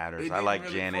think it matters. It I like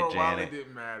really, Janet. for a while, it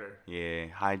didn't matter. Yeah,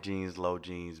 high jeans, low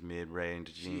jeans,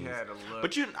 mid-range jeans. She had a look.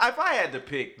 But if I had to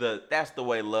pick That's the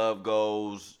Way Love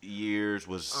Goes years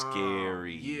was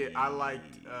scary. Yeah, I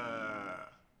liked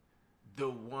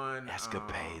the one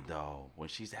Escapade though, when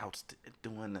she's out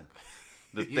doing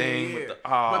the thing with the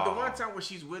But the one time when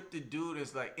she's with the dude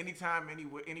is like anytime,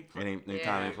 anywhere, any place.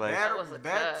 Anytime, any place. That was a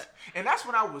cut. And that's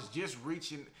when I was just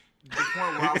reaching the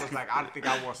point where I was like, I think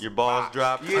I want some Your balls box.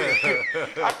 dropped? Yeah.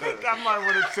 I think I might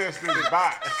want to test this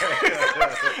box.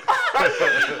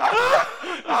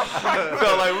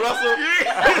 Felt like Russell.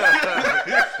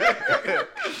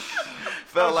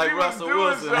 Felt like Russell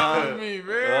Wilson, huh? To me,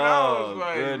 man. I was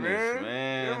like, goodness,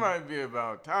 man, it might be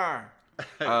about time.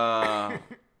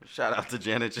 Shout out to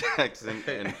Janet Jackson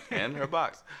and her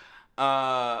box.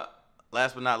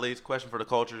 Last but not least, question for the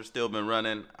culture, still been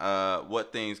running.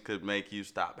 What things could make you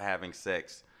stop having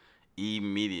sex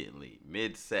immediately,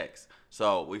 mid-sex?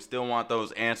 So we still want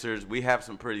those answers. We have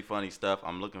some pretty funny stuff.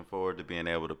 I'm looking forward to being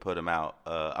able to put them out.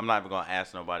 I'm not even going to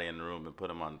ask nobody in the room and put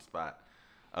them on the spot.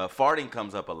 Farting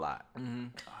comes up a lot.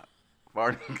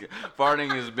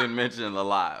 Farting has been mentioned a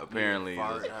lot, apparently.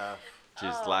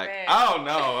 Just man. I don't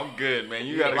know. I'm good, man.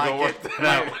 You gotta go work that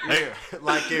out.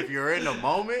 Like if you're in the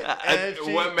moment.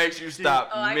 What makes you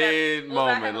stop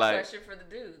mid-moment? I have a question for the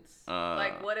dudes.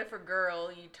 Like, what if a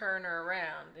girl, you turn her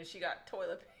around and she got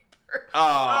toilet paper?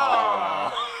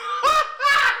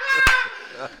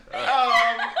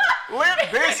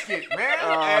 Limp Biscuit, man.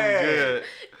 I'm good.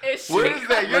 What is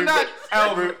that? You're not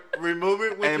remove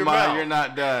it with your mouth. You're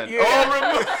not done. Yeah.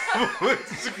 Remove it.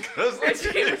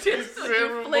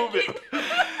 Remove it.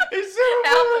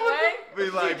 Out the way. Be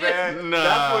like, man,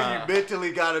 that's when you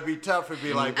mentally gotta be tough and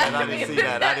be like, man, I didn't see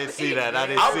that. I didn't see that. I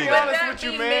didn't see that. Would that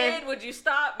be mid? Would you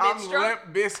stop mid-stroke? I'm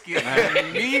Limp Biscuit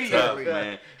immediately,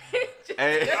 man. It's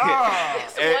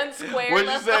one square.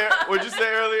 What'd you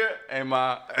say earlier? Hey,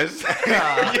 Ma.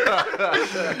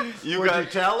 You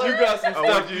tell her? You got some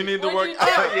stuff you need to work.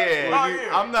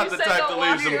 I'm not the type to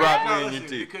leave some broccoli in your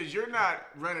teeth. Because you're not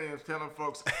running and telling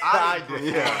folks I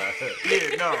did.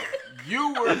 Yeah, no.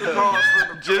 You were the cause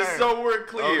for the Just so we're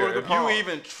clear, if you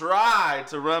even tried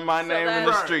to run my name in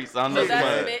the streets, I'm not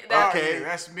playing. Okay,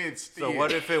 that's mid. So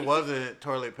what if it wasn't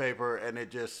toilet paper and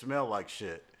it just smelled like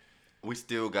shit? We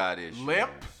still got issues. Limp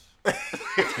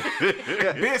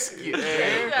Biscuit,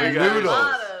 man. We got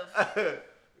noodles.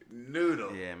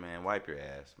 Noodle. Yeah, man. Wipe your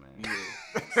ass, man.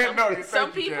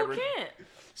 Some people can't.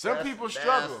 Some people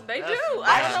struggle. They do.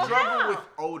 I struggle with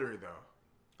odor though.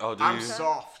 Oh, do I'm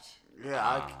soft.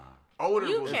 Yeah, odor.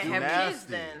 You was can't have nasty. kids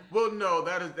then. Well, no,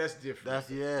 that's different.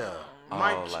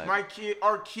 My kid,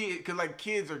 our kid, because like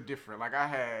kids are different. Like I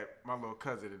had my little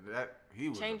cousin that he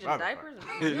was changing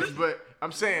diapers. But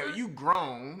I'm saying you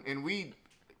grown and we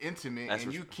intimate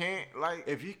and you can't like.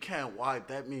 If you can't wipe,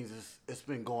 that means it's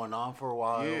been going on for a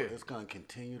while. Yeah. It's gonna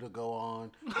continue to go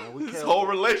on. This whole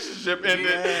relationship ended.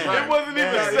 Yeah. It wasn't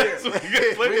even sex. The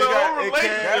whole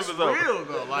relationship is over. Real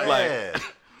though.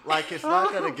 Like it's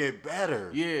not gonna get better.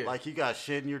 Yeah. Like you got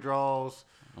shit in your drawers.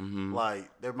 Mm-hmm. Like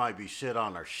there might be shit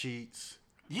on our sheets.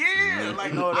 Yeah, like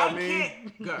you know what I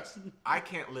mean? Gus, I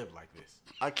can't live like this.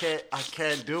 I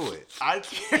can't do it. I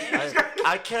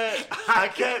can't. I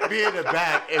can't be in the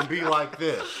back and be like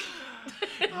this.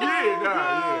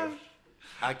 Yeah.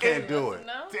 I can't do it.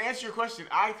 No? To answer your question,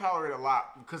 I tolerate a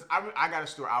lot because I got a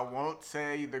story. I won't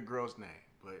say the girl's name,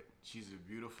 but she's a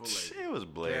beautiful lady. It was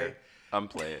Blair. Okay? I'm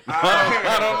playing.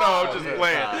 I don't know. I'm just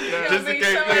playing. Just in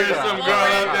case there's some girl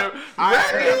out there.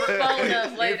 Phone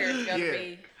up later. It's gonna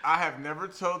be. I have never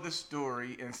told the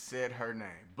story and said her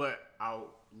name, but I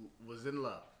was in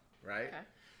love, right? Okay.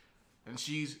 And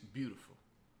she's beautiful.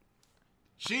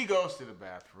 She goes to the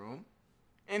bathroom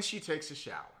and she takes a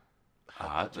shower.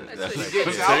 She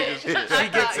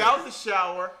gets out the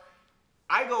shower.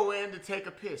 I go in to take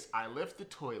a piss. I lift the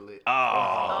toilet.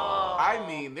 Oh. I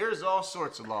mean, there's all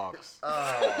sorts of logs.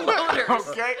 Loaders.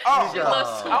 Okay? She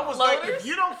loves some I was like, loaders? if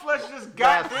you don't flush this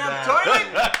goddamn toilet,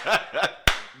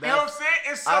 you know what I'm saying?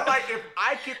 It's so like, if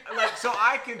I can, like, so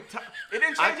I can, it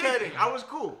didn't change anything. I was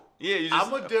cool. Yeah, you just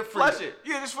I'm a different. flush it.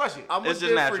 Yeah, just flush it. I'm It's a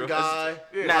just different natural. guy.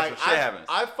 It's natural. Shit happens.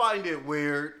 I find it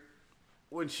weird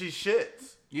when she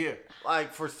shits. Yeah.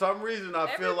 Like, for some reason, I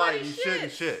feel like Everybody you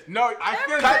shouldn't shits. shit. No, I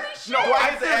feel Everybody you. No, shit.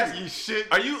 I feel ask you. You shit.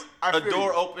 Are you I a feel door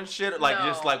you. open shit? Like, No.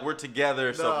 just like we're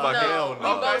together, so No. fuck it. Hell We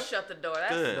no. both shut the door.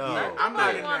 That's Good. No. I'm not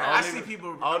in there. wanna- I see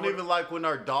people. I don't even like when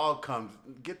our dog comes.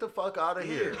 Get the fuck out of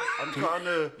here. I'm trying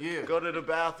to go to the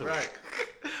bathroom. Right.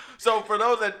 So for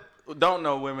those that don't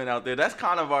know women out there, that's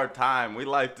kind of our time. We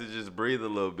like to just breathe a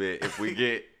little bit if we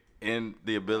get in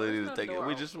the ability There's to no take it. door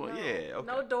We just want, open. yeah, okay.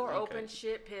 No door Okay. open,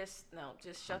 shit, piss. No,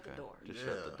 just shut the door. Just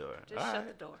shut the door. Just All shut right.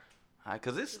 the door.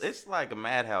 Because it's like a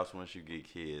madhouse once you get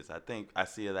kids. I think I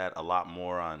see that a lot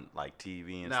more on like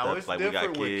TV and Now, stuff. it's Like we got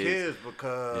different with kids. kids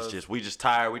because It's just we just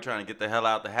tired. We trying to get the hell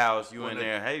out the house. You When in the-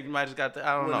 there? Hey, you might just got the.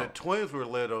 I don't when know. the twins were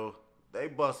little, they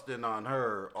busted on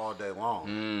her all day long.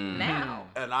 Mm. Now.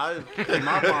 And in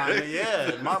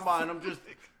my mind, I'm just,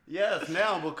 yes,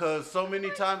 now, because so many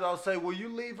times I'll say, will you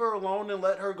leave her alone and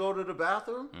let her go to the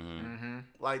bathroom? Mm-hmm.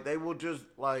 Like, they will just,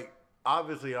 like,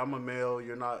 obviously, I'm a male,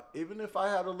 you're not, even if I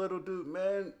had a little dude,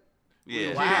 man, Yeah,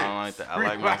 relax. I don't like that. I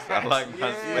like my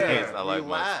space. I like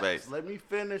my relax. space. Let me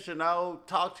finish and I'll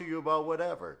talk to you about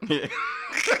whatever.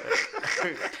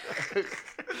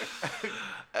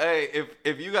 Hey,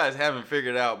 if you guys haven't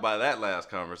figured out by that last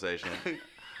conversation,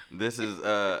 this is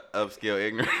upscale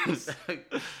ignorance.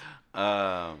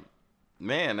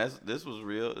 Man, this was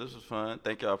real. This was fun.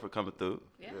 Thank y'all for coming through.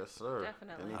 Yeah, Yes, sir.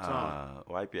 definitely. Anytime.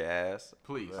 Wipe your ass.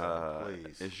 Please.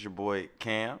 Please. It's your boy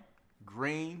Cam,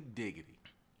 Green diggity.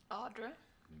 Audra.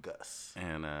 Gus.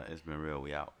 and it's been real.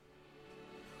 We out.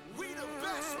 We the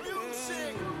best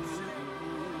music.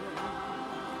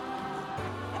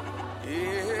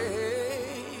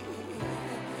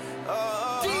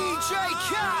 DJ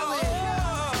Khaled.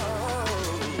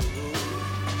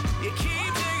 You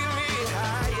keep taking me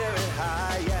higher and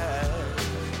higher.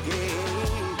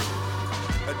 Yeah.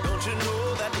 Don't you know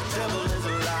that the devil is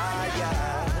a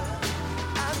liar?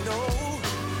 I know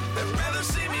they'd rather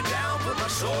see me down, put my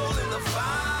soul in the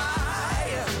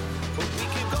fire. But we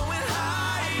keep going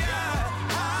higher,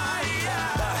 higher.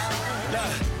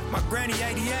 My granny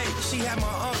 88, she had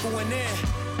my uncle in there.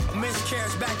 A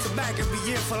miscarriage back to back every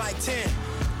year for like 10.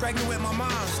 Pregnant with my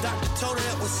mom's, doctor told her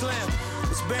it was slim.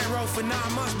 Was bed row for 9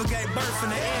 months, but gave birth in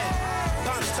the end.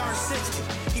 Pops turned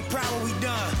 60, he proud what we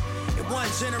done. In one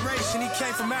generation, he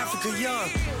came from Africa young.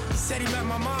 He said he met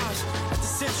my mom's at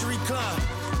the Century Club.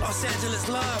 Los Angeles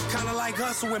love, kinda like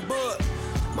Hustle and Bud.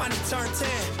 Money turned 10,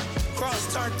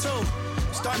 Cross turned 2.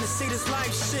 Starting to see this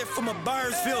life shit from a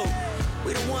bird's view.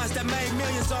 We the ones that made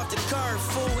millions off the curve,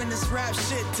 fool. In this rap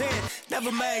shit 10,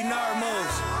 never made nerd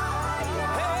moves.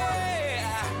 Hey,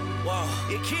 whoa.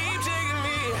 You keep taking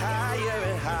me higher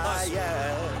and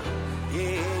higher.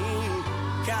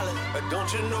 Yeah, Khaled. But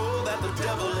don't you know that the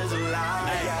devil is a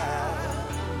liar?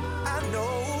 I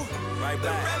know. Right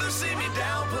back. They'd rather see me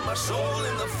down, put my soul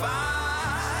in the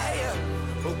fire.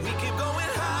 But we keep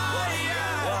going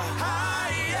higher,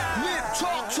 higher. Nip,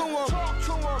 talk to him.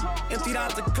 Emptied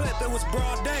out the clip, it was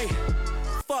broad day.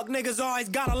 Fuck niggas always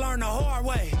gotta learn the hard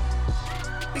way.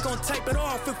 We gon' tape it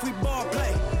off if we ball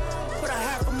play. Put a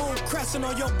half a moon crescent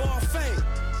on your ball fade.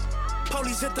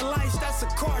 Police hit the lights, that's a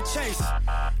car chase.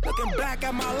 Looking back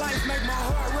at my life, make my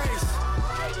heart race.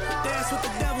 Dance with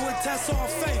the devil and test all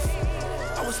faith.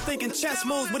 I was thinking chess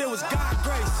moves, but it was God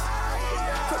grace.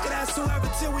 Crooked ass whoever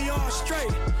till we all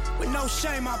straight. With no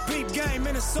shame, I peep game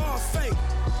and it's all fake.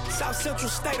 South Central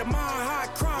state of mind, high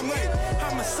crime rate.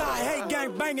 Homicide, hate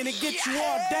gang banging to get you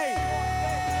all day.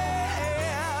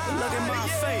 But look at my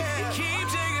face. You keep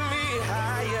taking me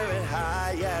higher and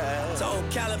higher. Told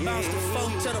Khaled bounce the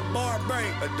phone to the bar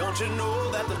break. But don't you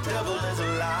know that the devil is a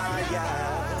liar?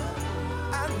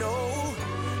 I know.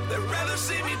 They'd rather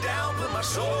see me down, put my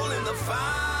soul in the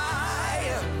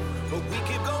fire. But we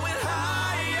keep going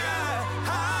higher,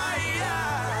 higher.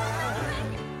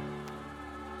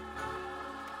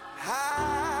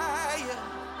 Higher,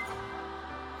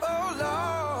 oh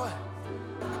Lord,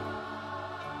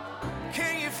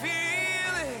 can you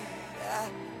feel it?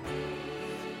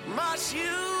 My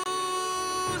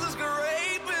shoes is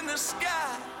scraping the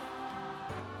sky.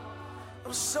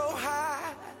 I'm so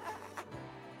high,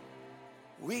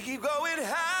 we keep going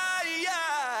high.